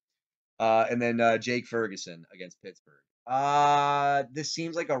 And then Jake Ferguson against Pittsburgh. This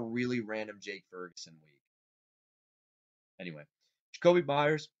seems like a really random Jake Ferguson week. Anyway, Jacoby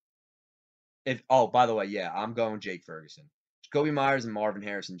Myers. By the way, yeah, I'm going Jake Ferguson. Jacoby Myers and Marvin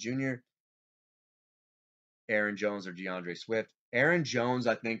Harrison Jr. Aaron Jones or DeAndre Swift. Aaron Jones,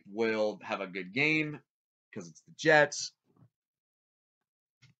 I think, will have a good game because it's the Jets.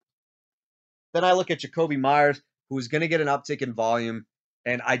 Then I look at Jacoby Myers, who is going to get an uptick in volume,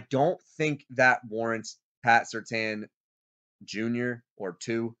 and I don't think that warrants Pat Surtain Jr. or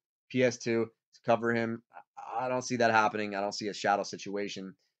PS2 to cover him. I don't see that happening. I don't see a shadow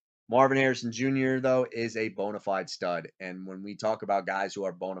situation. Marvin Harrison Jr., though, is a bona fide stud. And when we talk about guys who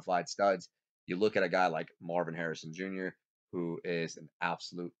are bona fide studs, you look at a guy like Marvin Harrison Jr., who is an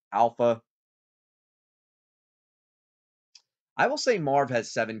absolute alpha. I will say Marv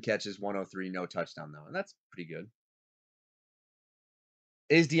has 7 catches, 103, no touchdown, though. And that's pretty good.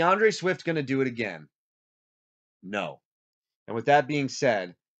 Is DeAndre Swift going to do it again? No. And with that being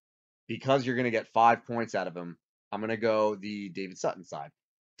said, because you're going to get 5 points out of him, I'm going to go the David Sutton side.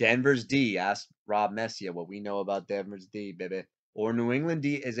 Denver's D. Ask Rob Messia what we know about Denver's D, baby. Or New England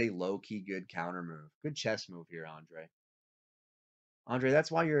D is a low-key good counter move. Good chess move here, Andre. Andre,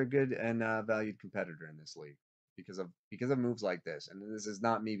 that's why you're a good and valued competitor in this league. Because of moves like this. And this is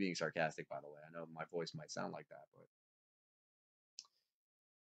not me being sarcastic, by the way. I know my voice might sound like that, but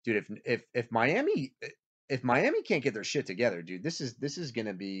dude, if Miami can't get their shit together, dude, this is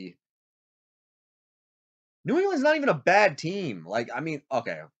gonna be. New England's not even a bad team. Like, I mean,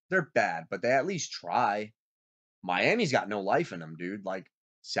 okay, they're bad, but they at least try. Miami's got no life in them, dude. Like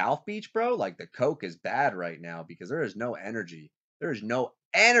South Beach, bro, like the Coke is bad right now because there is no energy. There is no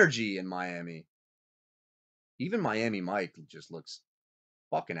energy in Miami. Even Miami Mike just looks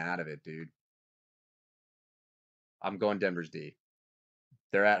fucking out of it, dude. I'm going Denver's D.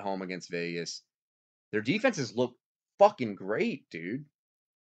 They're at home against Vegas. Their defenses look fucking great, dude.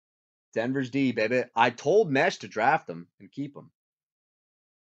 Denver's D, baby. I told Mesh to draft him and keep him.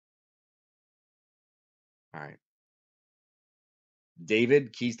 All right.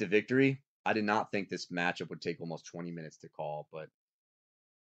 David, keys to victory. I did not think this matchup would take almost 20 minutes to call, but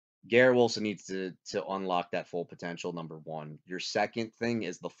Garrett Wilson needs to unlock that full potential, number one. Your second thing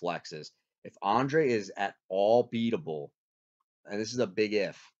is the flexes. If Andre is at all beatable, and this is a big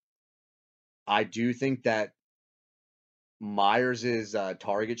if, I do think that Myers'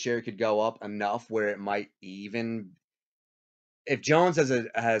 target share could go up enough where it might even. If Jones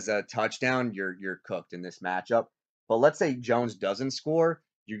has a touchdown, you're cooked in this matchup. But let's say Jones doesn't score,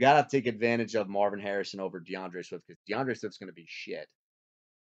 you gotta take advantage of Marvin Harrison over DeAndre Swift because DeAndre Swift's gonna be shit.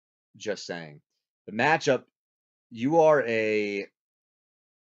 Just saying. The matchup, you are a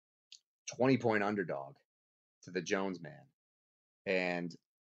 20-point underdog to the Jones man. And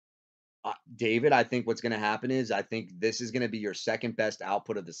David, I think what's going to happen is I think this is going to be your second best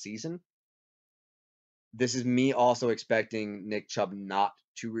output of the season. This is me also expecting Nick Chubb not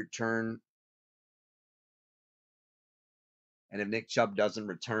to return. And if Nick Chubb doesn't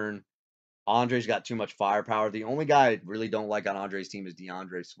return, Andre's got too much firepower. The only guy I really don't like on Andre's team is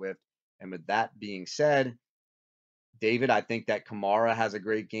DeAndre Swift. And with that being said, David, I think that Kamara has a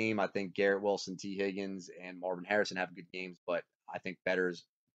great game. I think Garrett Wilson, T. Higgins, and Marvin Harrison have good games, but I think better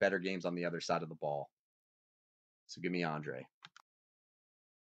games on the other side of the ball. So give me Andre.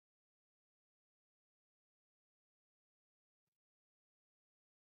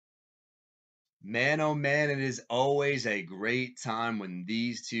 Man, oh man, it is always a great time when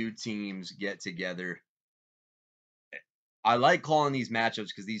these two teams get together. I like calling these matchups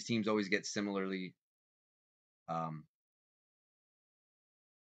because these teams always get similarly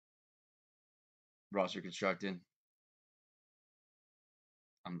roster constructed.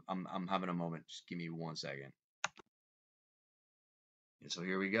 I'm having a moment. Just give me 1 second. Yeah, so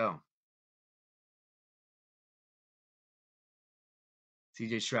here we go.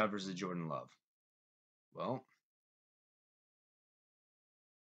 CJ Stroud versus Jordan Love. Well,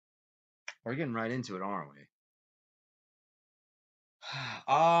 we're getting right into it, aren't we?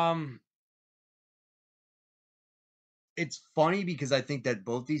 It's funny because I think that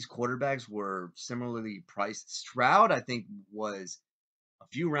both these quarterbacks were similarly priced. Stroud, I think, was a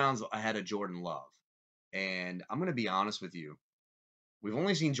few rounds ahead of Jordan Love. And I'm going to be honest with you. We've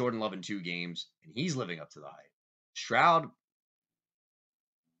only seen Jordan Love in 2 games, and he's living up to the hype. Stroud,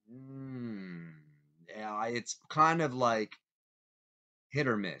 yeah, it's kind of like hit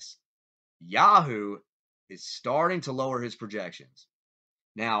or miss. Yahoo is starting to lower his projections.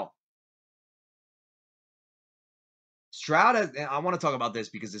 Now, Stroud, and I want to talk about this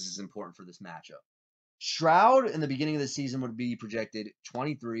because this is important for this matchup. Stroud in the beginning of the season would be projected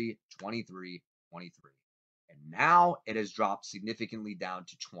 23, 23, 23. And now it has dropped significantly down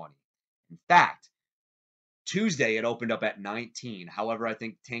to 20. In fact, Tuesday it opened up at 19. However, I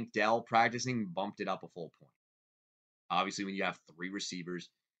think Tank Dell practicing bumped it up a full point. Obviously, when you have 3 receivers,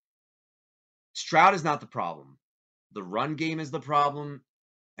 Stroud is not the problem. The run game is the problem,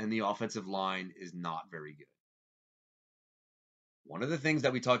 and the offensive line is not very good. One of the things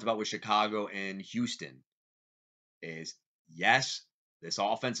that we talked about with Chicago and Houston is, yes, this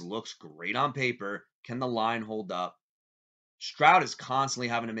offense looks great on paper. Can the line hold up? Stroud is constantly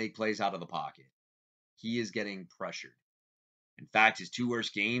having to make plays out of the pocket. He is getting pressured. In fact, his 2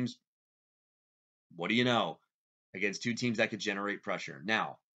 worst games, what do you know, against 2 teams that could generate pressure.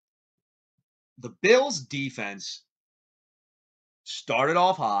 Now, the Bills' defense started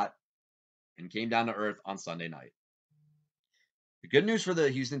off hot and came down to earth on Sunday night. The good news for the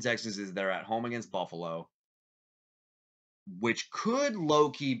Houston Texans is they're at home against Buffalo, which could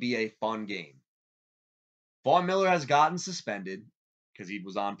low-key be a fun game. Von Miller has gotten suspended because he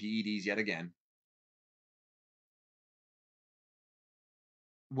was on PEDs yet again.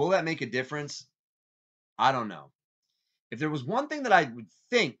 Will that make a difference? I don't know. If there was one thing that I would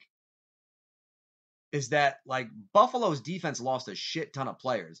think is that, like, Buffalo's defense lost a shit ton of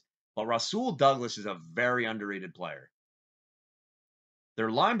players, but Rasul Douglas is a very underrated player. Their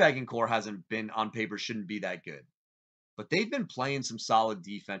linebacking core hasn't been, on paper, shouldn't be that good. But they've been playing some solid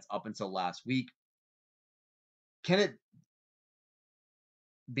defense up until last week. Can it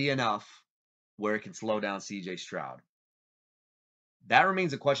be enough where it can slow down CJ Stroud? That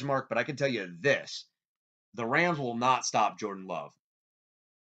remains a question mark, but I can tell you this. The Rams will not stop Jordan Love.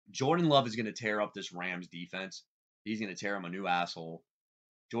 Jordan Love is going to tear up this Rams defense. He's going to tear him a new asshole.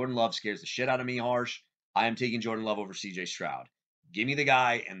 Jordan Love scares the shit out of me, Harsh. I am taking Jordan Love over CJ Stroud. Give me the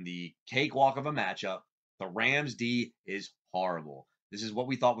guy in the cakewalk of a matchup. The Rams D is horrible. This is what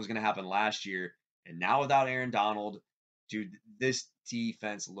we thought was going to happen last year. And now without Aaron Donald, dude, this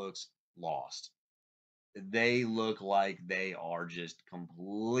defense looks lost. They look like they are just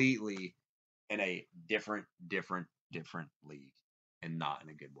completely in a different league and not in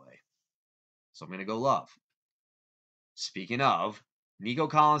a good way. So I'm going to go Love. Speaking of, Nico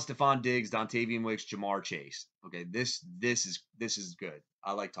Collins, Stephon Diggs, Dontavian Wicks, Jamar Chase. Okay, this is good.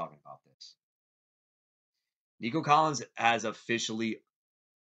 I like talking about this. Nico Collins has officially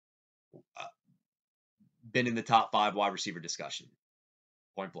been in the top 5 wide receiver discussion.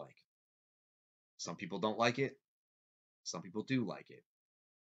 Point blank. Some people don't like it. Some people do like it.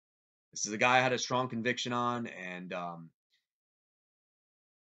 This is a guy I had a strong conviction on, and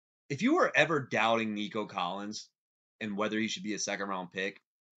if you were ever doubting Nico Collins and whether he should be a second-round pick,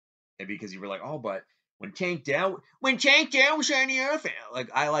 and because you were like, oh, but when Tank Dell was on the earth, like,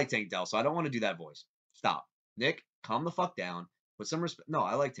 I like Tank Dell, so I don't want to do that voice. Stop. Nick, calm the fuck down. Put some respect. No,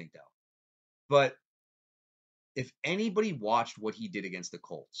 I like Tank Dell. But if anybody watched what he did against the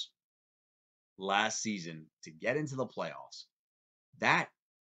Colts last season to get into the playoffs, that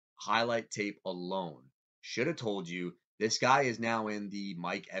highlight tape alone should have told you this guy is now in the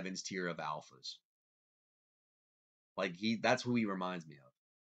Mike Evans tier of alphas. Like, that's who he reminds me of.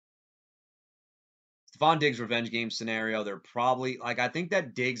 Stephon Diggs revenge game scenario. They're probably, like, I think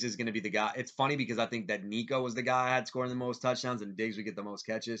that Diggs is going to be the guy. It's funny because I think that Nico was the guy I had scoring the most touchdowns and Diggs would get the most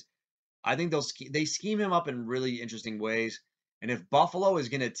catches. I think they scheme him up in really interesting ways. And if Buffalo is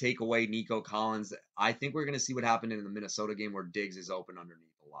going to take away Nico Collins, I think we're going to see what happened in the Minnesota game where Diggs is open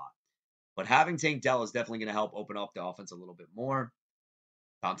underneath a lot. But having Tank Dell is definitely going to help open up the offense a little bit more.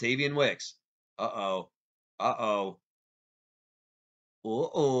 Dontavian Wicks. Uh-oh.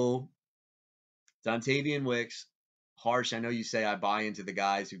 Dontavian Wicks. Harsh, I know you say I buy into the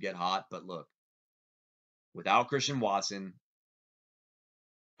guys who get hot, but look. Without Christian Watson,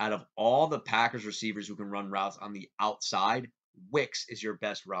 out of all the Packers receivers who can run routes on the outside, Wicks is your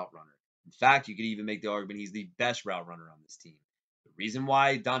best route runner. In fact, you could even make the argument he's the best route runner on this team. The reason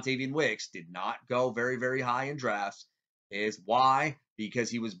why Dontavian Wicks did not go very, very high in drafts is why? Because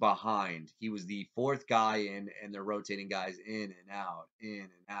he was behind. He was the 4th guy in, and they're rotating guys in and out, in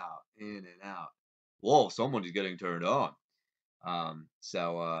and out, in and out. Whoa, someone is getting turned on.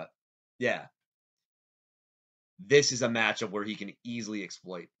 Yeah. This is a matchup where he can easily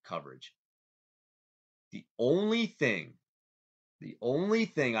exploit coverage. The only thing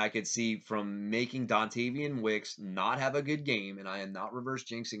I could see from making Dontavian Wicks not have a good game, and I am not reverse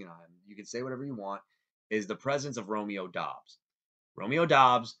jinxing him, you can say whatever you want, is the presence of Romeo Doubs. Romeo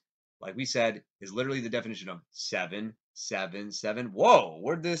Doubs, like we said, is literally the definition of 7, 7, 7. Whoa,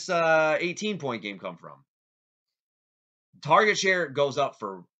 where'd this 18-point game come from? Target share goes up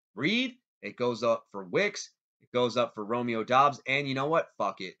for Reed. It goes up for Wicks. It goes up for Romeo Doubs. And you know what?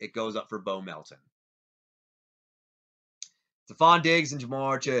 Fuck it. It goes up for Bo Melton. Stephon Diggs and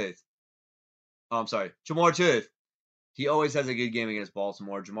Jamar Chase. Oh, I'm sorry. Jamar Chase. He always has a good game against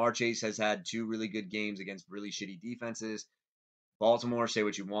Baltimore. Jamar Chase has had 2 really good games against really shitty defenses. Baltimore, say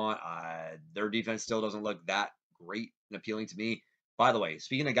what you want. Their defense still doesn't look that great and appealing to me. By the way,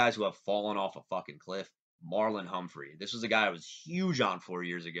 speaking of guys who have fallen off a fucking cliff, Marlon Humphrey. This was a guy I was huge on 4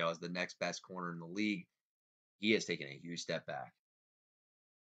 years ago as the next best corner in the league. He has taken a huge step back.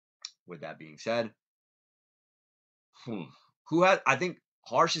 With that being said, I think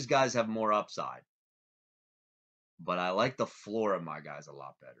Harsh's guys have more upside. But I like the floor of my guys a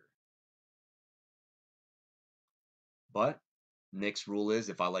lot better. But Nick's rule is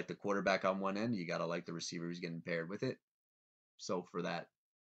if I like the quarterback on one end, you got to like the receiver who's getting paired with it. So for that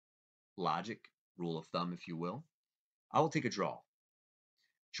logic, rule of thumb, if you will, I will take a draw.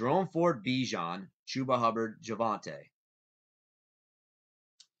 Jerome Ford, Bijan, Chuba Hubbard, Javante.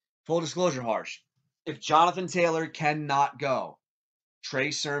 Full disclosure, Harsh. If Jonathan Taylor cannot go, Trey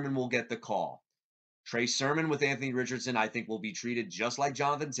Sermon will get the call. Trey Sermon with Anthony Richardson, I think, will be treated just like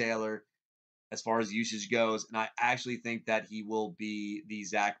Jonathan Taylor as far as usage goes. And I actually think that he will be the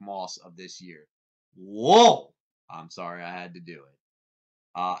Zach Moss of this year. Whoa! I'm sorry, I had to do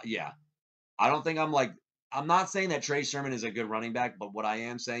it. Yeah. I don't think I'm not saying that Trey Sermon is a good running back, but what I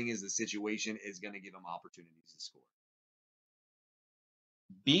am saying is the situation is going to give him opportunities to score.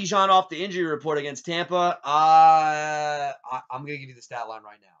 Bijan off the injury report against Tampa. I'm going to give you the stat line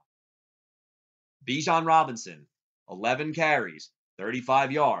right now. Bijan Robinson, 11 carries,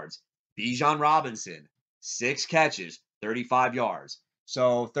 35 yards. Bijan Robinson, 6 catches, 35 yards.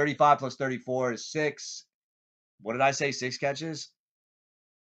 So 35 plus 34 is 6. What did I say? 6 catches?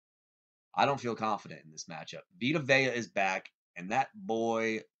 I don't feel confident in this matchup. Vita Vea is back, and that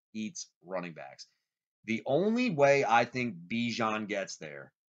boy eats running backs. The only way I think Bijan gets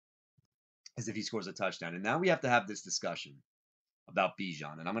there is if he scores a touchdown. And now we have to have this discussion about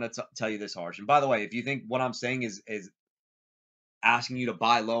Bijan, and I'm going to tell you this, Harsh. And by the way, if you think what I'm saying is asking you to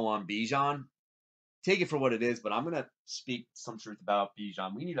buy low on Bijan, take it for what it is. But I'm going to speak some truth about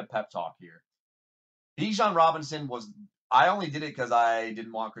Bijan. We need a pep talk here. Bijan Robinson was. I only did it because I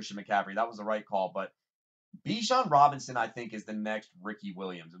didn't want Christian McCaffrey. That was the right call. But Bijan Robinson, I think, is the next Ricky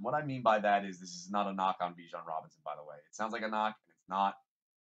Williams. And what I mean by that is this is not a knock on Bijan Robinson, by the way. It sounds like a knock, and it's not.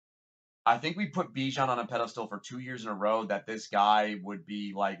 I think we put Bijan on a pedestal for 2 years in a row that this guy would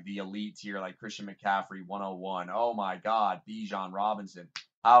be like the elite tier, like Christian McCaffrey 101. Oh my God, Bijan Robinson.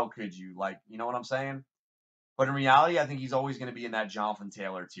 How could you? Like, you know what I'm saying? But in reality, I think he's always going to be in that Jonathan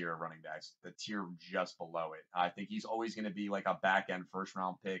Taylor tier of running backs, the tier just below it. I think he's always going to be like a back end first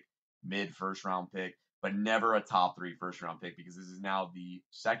round pick, mid first round pick, but never a top 3 first round pick because this is now the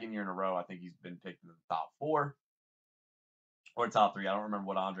second year in a row. I think he's been picked in the top 4 or top 3. I don't remember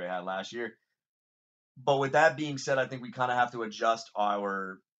what Andre had last year. But with that being said, I think we kind of have to adjust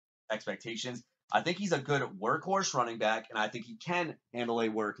our expectations. I think he's a good workhorse running back, and I think he can handle a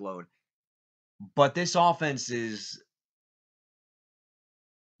workload. But this offense is,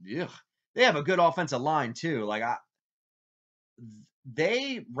 yeah, they have a good offensive line too. Like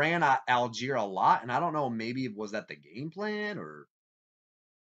they ran Algier a lot, and I don't know, maybe was that the game plan or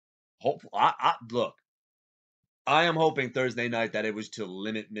hopefully. Look, I am hoping Thursday night that it was to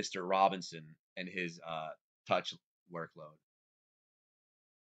limit Mr. Robinson and his touch workload.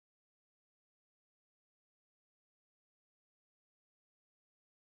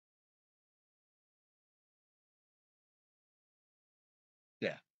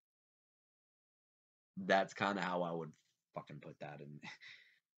 Yeah, that's kind of how I would fucking put that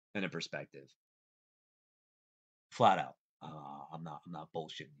in a perspective. Flat out. I'm not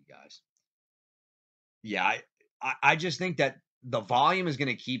bullshitting you guys. Yeah, I just think that the volume is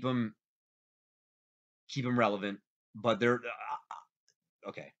going to keep him relevant, but they're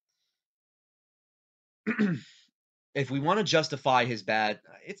okay. If we want to justify his bad,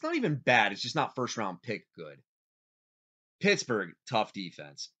 it's not even bad. It's just not first round pick good. Pittsburgh, tough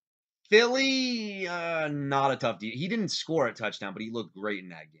defense. Philly, not a tough defense. He didn't score a touchdown, but he looked great in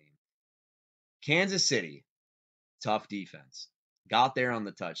that game. Kansas City, tough defense. Got there on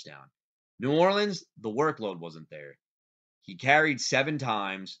the touchdown. New Orleans, the workload wasn't there. He carried 7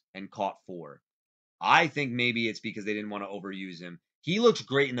 times and caught 4. I think maybe it's because they didn't want to overuse him. He looks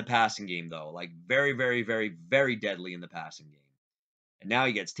great in the passing game, though. Like, very, very, very, very deadly in the passing game. And now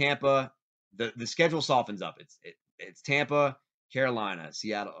he gets Tampa. The schedule softens up. It's Tampa, Carolina,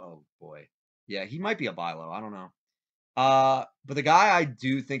 Seattle. Oh, boy. Yeah, he might be a buy low. I don't know. But the guy I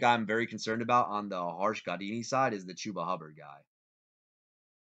do think I'm very concerned about on the Harsh Gaudini side is the Chuba Hubbard guy.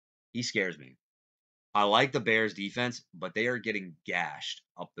 He scares me. I like the Bears defense, but they are getting gashed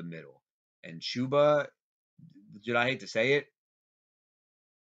up the middle. And Chuba, dude, I hate to say it,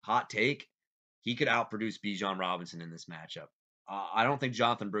 hot take, he could outproduce Bijan Robinson in this matchup. I don't think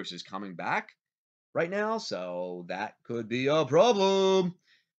Jonathan Brooks is coming back right now, so that could be a problem.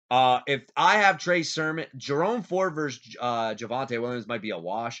 If I have Trey Sermon, Jerome Ford versus Javonte Williams might be a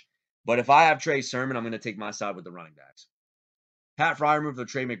wash, but if I have Trey Sermon, I'm going to take my side with the running backs. Pat Freiermuth or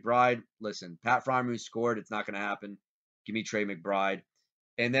Trey McBride. Listen, Pat Freiermuth scored. It's not going to happen. Give me Trey McBride.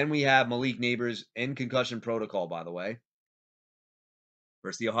 And then we have Malik Neighbors in concussion protocol, by the way,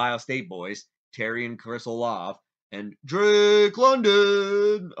 versus the Ohio State boys, Terry and Chris Olave, and Drake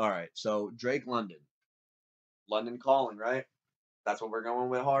London. All right, so Drake London. London calling, right? That's what we're going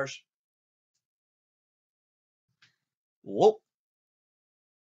with, Harsh. Whoop.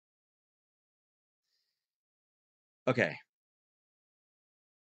 Okay.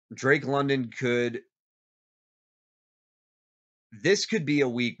 Drake London could. This could be a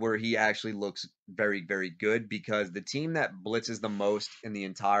week where he actually looks very, very good because the team that blitzes the most in the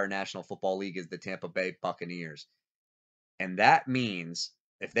entire National Football League is the Tampa Bay Buccaneers. And that means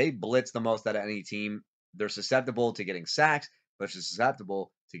if they blitz the most out of any team, they're susceptible to getting sacks, but they're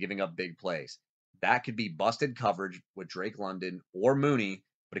susceptible to giving up big plays. That could be busted coverage with Drake London or Mooney,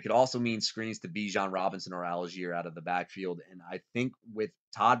 but it could also mean screens to Bijan Robinson or Algier out of the backfield. And I think with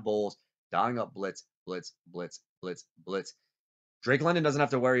Todd Bowles dialing up blitz, Drake London doesn't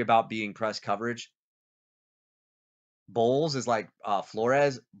have to worry about being press coverage. Bowles is like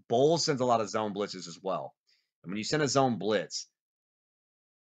Flores. Bowles sends a lot of zone blitzes as well. And when you send a zone blitz,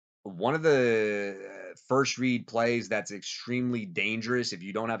 one of the first read plays that's extremely dangerous if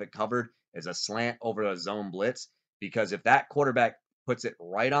you don't have it covered is a slant over a zone blitz. Because if that quarterback puts it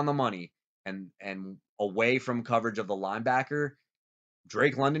right on the money and away from coverage of the linebacker,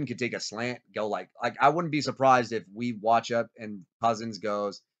 Drake London could take a slant, go like I wouldn't be surprised if we watch up and Cousins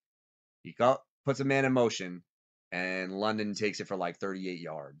goes, puts a man in motion, and London takes it for like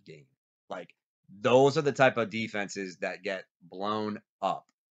 38-yard gain. Like, those are the type of defenses that get blown up.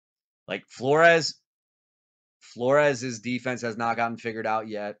 Like Flores's defense has not gotten figured out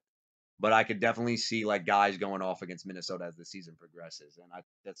yet, but I could definitely see like guys going off against Minnesota as the season progresses, and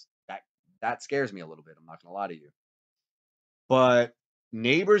that scares me a little bit. I'm not gonna lie to you. But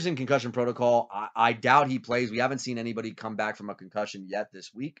Neighbors in concussion protocol, I doubt he plays. We haven't seen anybody come back from a concussion yet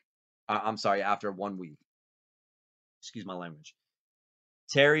this week. I'm sorry, after 1 week. Excuse my language.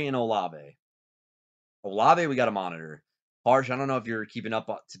 Terry and Olave. Olave, we got to monitor. Harsh, I don't know if you're keeping up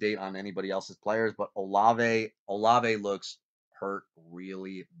to date on anybody else's players, but Olave looks hurt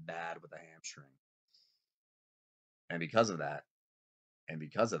really bad with a hamstring. And because of that,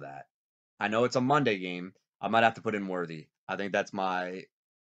 I know it's a Monday game. I might have to put in Worthy. I think that's my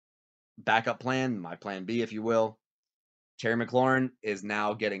backup plan, my plan B, if you will. Terry McLaurin is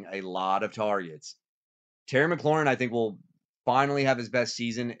now getting a lot of targets. Terry McLaurin, I think, will finally have his best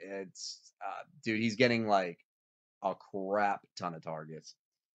season. Dude, he's getting like a crap ton of targets.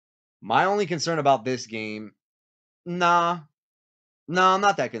 My only concern about this game, I'm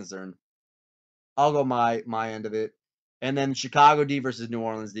not that concerned. I'll go my end of it. And then Chicago D versus New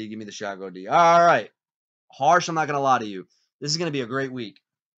Orleans D. Give me the Chicago D. All right. Harsh, I'm not going to lie to you. This is going to be a great week.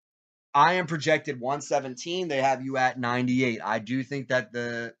 I am projected 117. They have you at 98. I do think that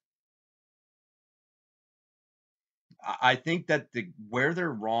where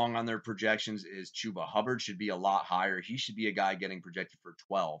they're wrong on their projections is Chuba Hubbard should be a lot higher. He should be a guy getting projected for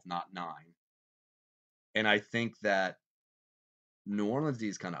 12, not 9. And I think that New Orleans D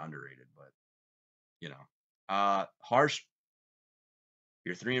is kind of underrated, but Harsh,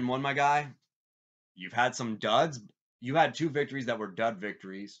 you're 3-1, my guy. You've had some duds. You had 2 victories that were dud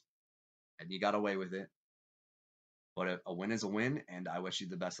victories, and you got away with it. But a win is a win, and I wish you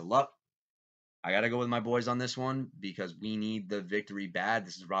the best of luck. I got to go with my boys on this one because we need the victory bad.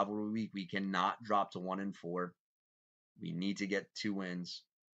 This is rivalry week. We cannot drop to 1-4. We need to get 2 wins.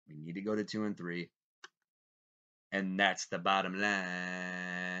 We need to go to 2-3. And that's the bottom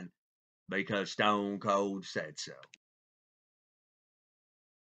line because Stone Cold said so.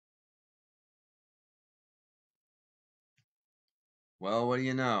 Well, what do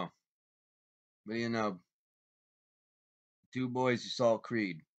you know? What do you know? 2 boys who saw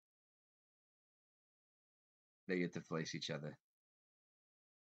Creed. They get to face each other.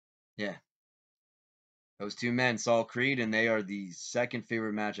 Yeah. Those 2 men saw Creed, and they are the second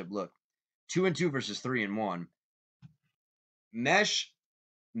favorite matchup. Look, 2-2 versus 3-1. Mesh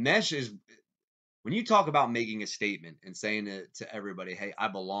is, when you talk about making a statement and saying to everybody, hey, I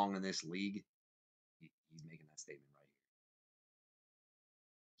belong in this league, he's making that statement right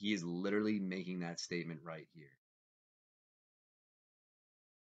here. He is literally making that statement right here.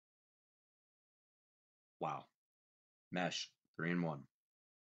 Wow. Mesh, 3-1.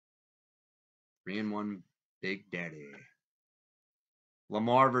 3-1, Big Daddy.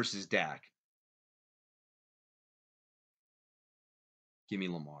 Lamar versus Dak. Give me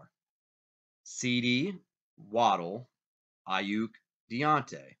Lamar. CD, Waddle, Ayuk,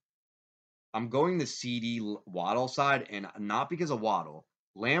 Deontay. I'm going the CD Waddle side, and not because of Waddle.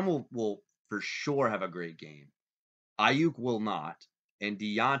 Lamb will for sure have a great game. Ayuk will not, and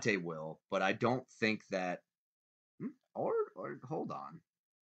Deontay will, but I don't think that. Or hold on.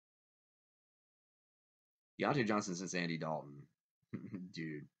 Deontay Johnson since Andy Dalton.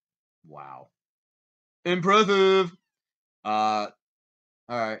 Dude. Wow. Impressive. All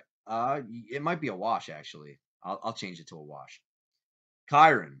right. It might be a wash, actually. I'll change it to a wash.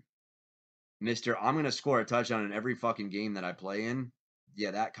 Kyron. Mr. I'm going to score a touchdown in every fucking game that I play in.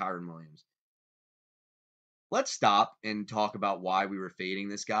 Yeah, that Kyron Williams. Let's stop and talk about why we were fading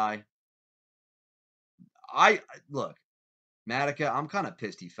this guy. Look, Matika, I'm kind of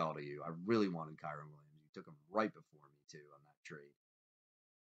pissed he fell to you. I really wanted Kyron Williams. You took him right before me, too, on that trade.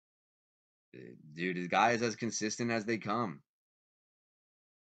 Dude, the guy is as consistent as they come.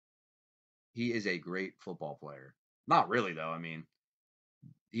 He is a great football player. Not really, though. I mean,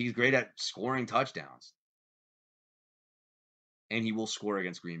 he's great at scoring touchdowns. And he will score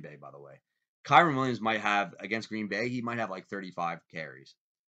against Green Bay, by the way. Kyron Williams might have, against Green Bay, he might have like 35 carries.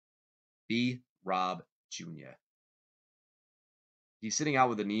 B. Rob Jr. He's sitting out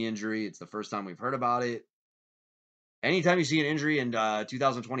with a knee injury. It's the first time we've heard about it. Anytime you see an injury in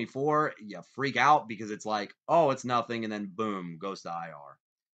 2024, you freak out because it's like, oh, it's nothing, and then boom, goes to IR.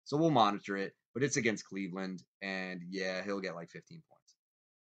 So we'll monitor it, but it's against Cleveland, and yeah, he'll get like 15 points.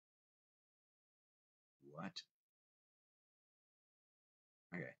 What?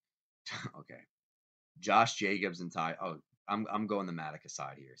 Okay. Okay. Josh Jacobs and Ty. Oh, I'm going the Matika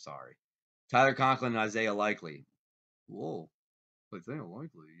side here. Sorry. Tyler Conklin and Isaiah Likely. Whoa. I think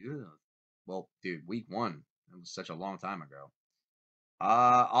likely, yeah. Well, dude, week 1. That was such a long time ago.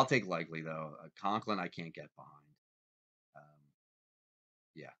 I'll take likely though. Conklin, I can't get behind. Um,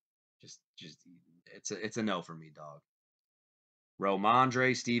 yeah, just it's a no for me, dog.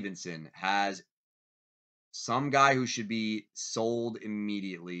 Romandre Stevenson has some guy who should be sold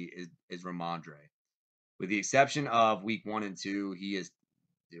immediately is Ramondre. With the exception of week 1 and 2, he is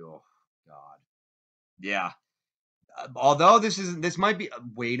oh god. Yeah. Although this might be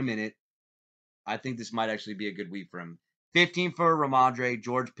wait a minute. I think this might actually be a good week for him. 15 for Ramondre,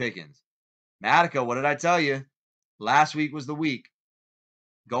 George Pickens. Matika, what did I tell you? Last week was the week.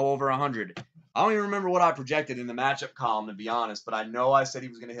 Go over 100. I don't even remember what I projected in the matchup column, to be honest, but I know I said he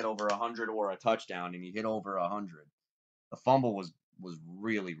was going to hit over 100 or a touchdown, and he hit over 100. The fumble was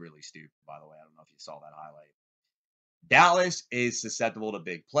really, really stupid, by the way. I don't know if you saw that highlight. Dallas is susceptible to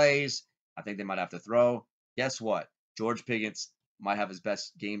big plays. I think they might have to throw. Guess what? George Pickens might have his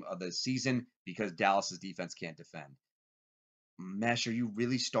best game of the season because Dallas's defense can't defend. Mesh, are you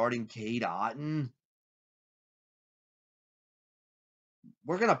really starting Cade Otton?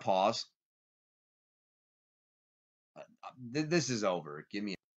 We're going to pause. This is over. Give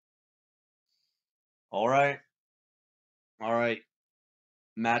me. All right. All right.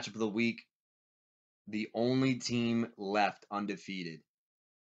 Matchup of the week. The only team left undefeated.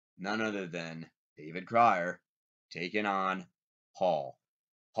 None other than David Krier taking on Paul.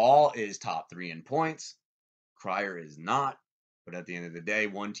 Paul is top 3 in points. Krier is not. But at the end of the day,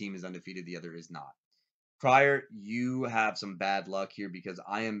 one team is undefeated, the other is not. Krier, you have some bad luck here because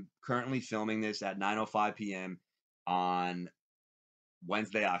I am currently filming this at 9:05 p.m. on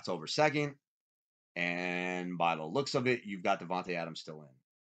Wednesday, October 2nd. And by the looks of it, you've got Davante Adams still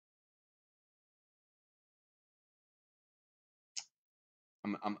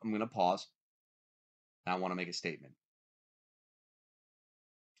in. I'm going to pause. And I want to make a statement.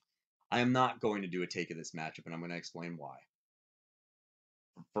 I am not going to do a take of this matchup, and I'm going to explain why.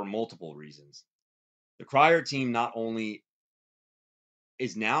 For multiple reasons. The Krier team not only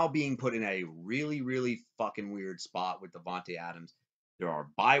is now being put in a really, really fucking weird spot with Davante Adams. There are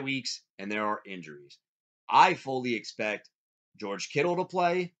bye weeks and there are injuries. I fully expect George Kittle to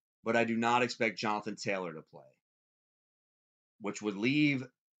play, but I do not expect Jonathan Taylor to play, which would leave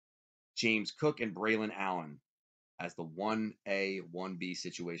James Cook and Braylon Allen as the 1A, 1B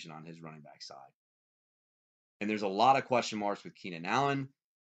situation on his running back side. And there's a lot of question marks with Keenan Allen.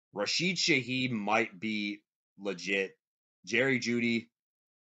 Rashid Shaheed might be legit. Jerry Jeudy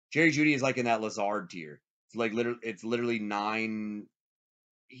is like in that Lazard tier. It's literally 9.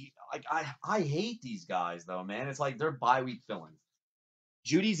 I hate these guys though, man. It's like they're bye week fill-ins.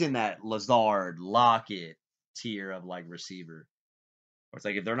 Judy's in that Lazard, Lockett tier of like receiver. Or it's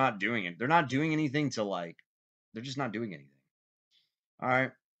like if they're not doing it, they're not doing anything to like. They're just not doing anything. All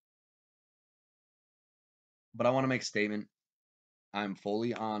right. But I want to make a statement. I'm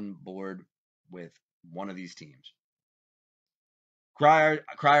fully on board with one of these teams. Krier,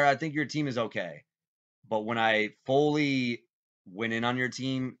 I think your team is okay. But when I fully went in on your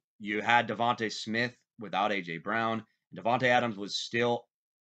team, you had Devontae Smith without A.J. Brown. Davante Adams was still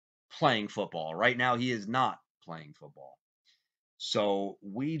playing football. Right now, he is not playing football. So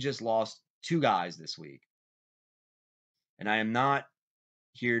we just lost 2 guys this week. And I am not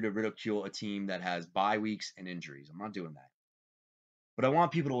here to ridicule a team that has bye weeks and injuries. I'm not doing that. But I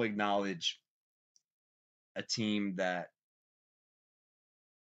want people to acknowledge a team that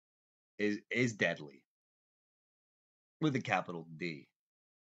is deadly with a capital D.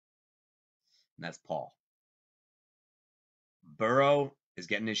 And that's Paul. Burrow is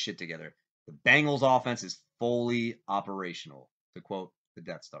getting his shit together. The Bengals offense is fully operational, to quote the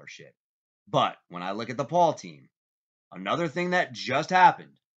Death Star shit. But when I look at the Paul team, another thing that just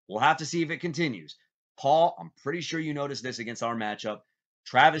happened, we'll have to see if it continues. Paul, I'm pretty sure you noticed this against our matchup.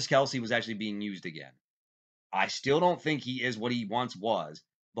 Travis Kelce was actually being used again. I still don't think he is what he once was,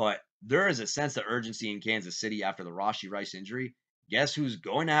 but there is a sense of urgency in Kansas City after the Rashee Rice injury. Guess who's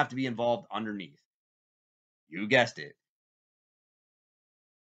going to have to be involved underneath? You guessed it.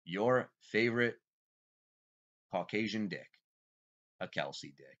 Your favorite Caucasian dick. A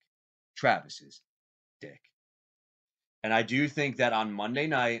Kelce dick. Travis's dick. And I do think that on Monday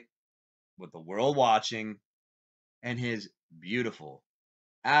night, with the world watching and his beautiful,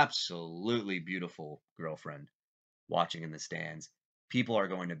 absolutely beautiful girlfriend watching in the stands, people are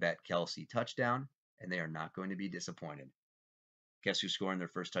going to bet Kelce touchdown, and they are not going to be disappointed. Guess who's scoring their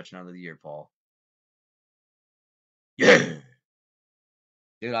first touchdown of the year, Paul? Yeah!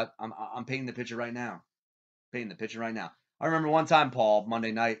 Dude, I'm painting the picture right now. I remember one time, Paul,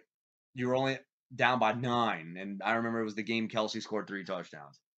 Monday night, you were only down by 9, and I remember it was the game Kelsey scored 3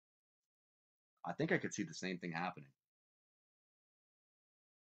 touchdowns. I think I could see the same thing happening.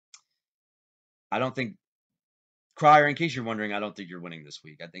 I don't think Krier, in case you're wondering, I don't think you're winning this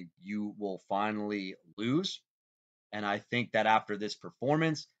week. I think you will finally lose. And I think that after this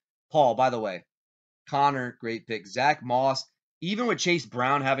performance, Paul, by the way, Connor, great pick. Zach Moss, even with Chase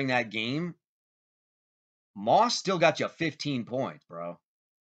Brown having that game, Moss still got you 15 points, bro.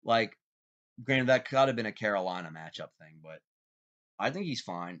 Like, granted, that could have been a Carolina matchup thing, but I think he's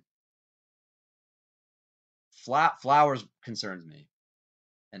fine. Flowers concerns me.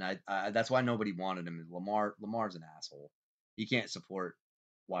 And I that's why nobody wanted him. Lamar's an asshole. He can't support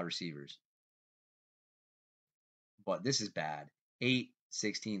wide receivers. But this is bad. 8,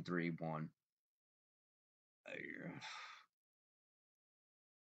 16, 3, 1.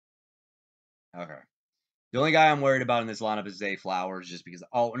 Okay. The only guy I'm worried about in this lineup is Zay Flowers, just because.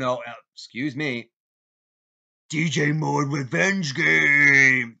 Oh no, excuse me. DJ Moore revenge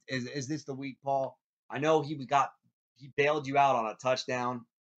game. Is this the week, Paul? I know he bailed you out on a touchdown.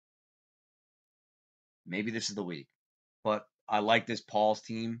 Maybe this is the week, but I like this Paul's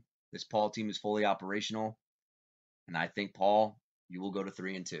team. This Paul team is fully operational, and I think Paul, you will go to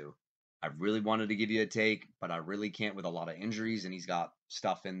 3-2. I really wanted to give you a take, but I really can't with a lot of injuries, and he's got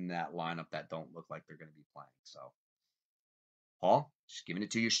stuff in that lineup that don't look like they're going to be playing. So, Paul, just giving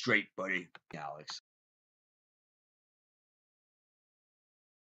it to you straight, buddy. Alex.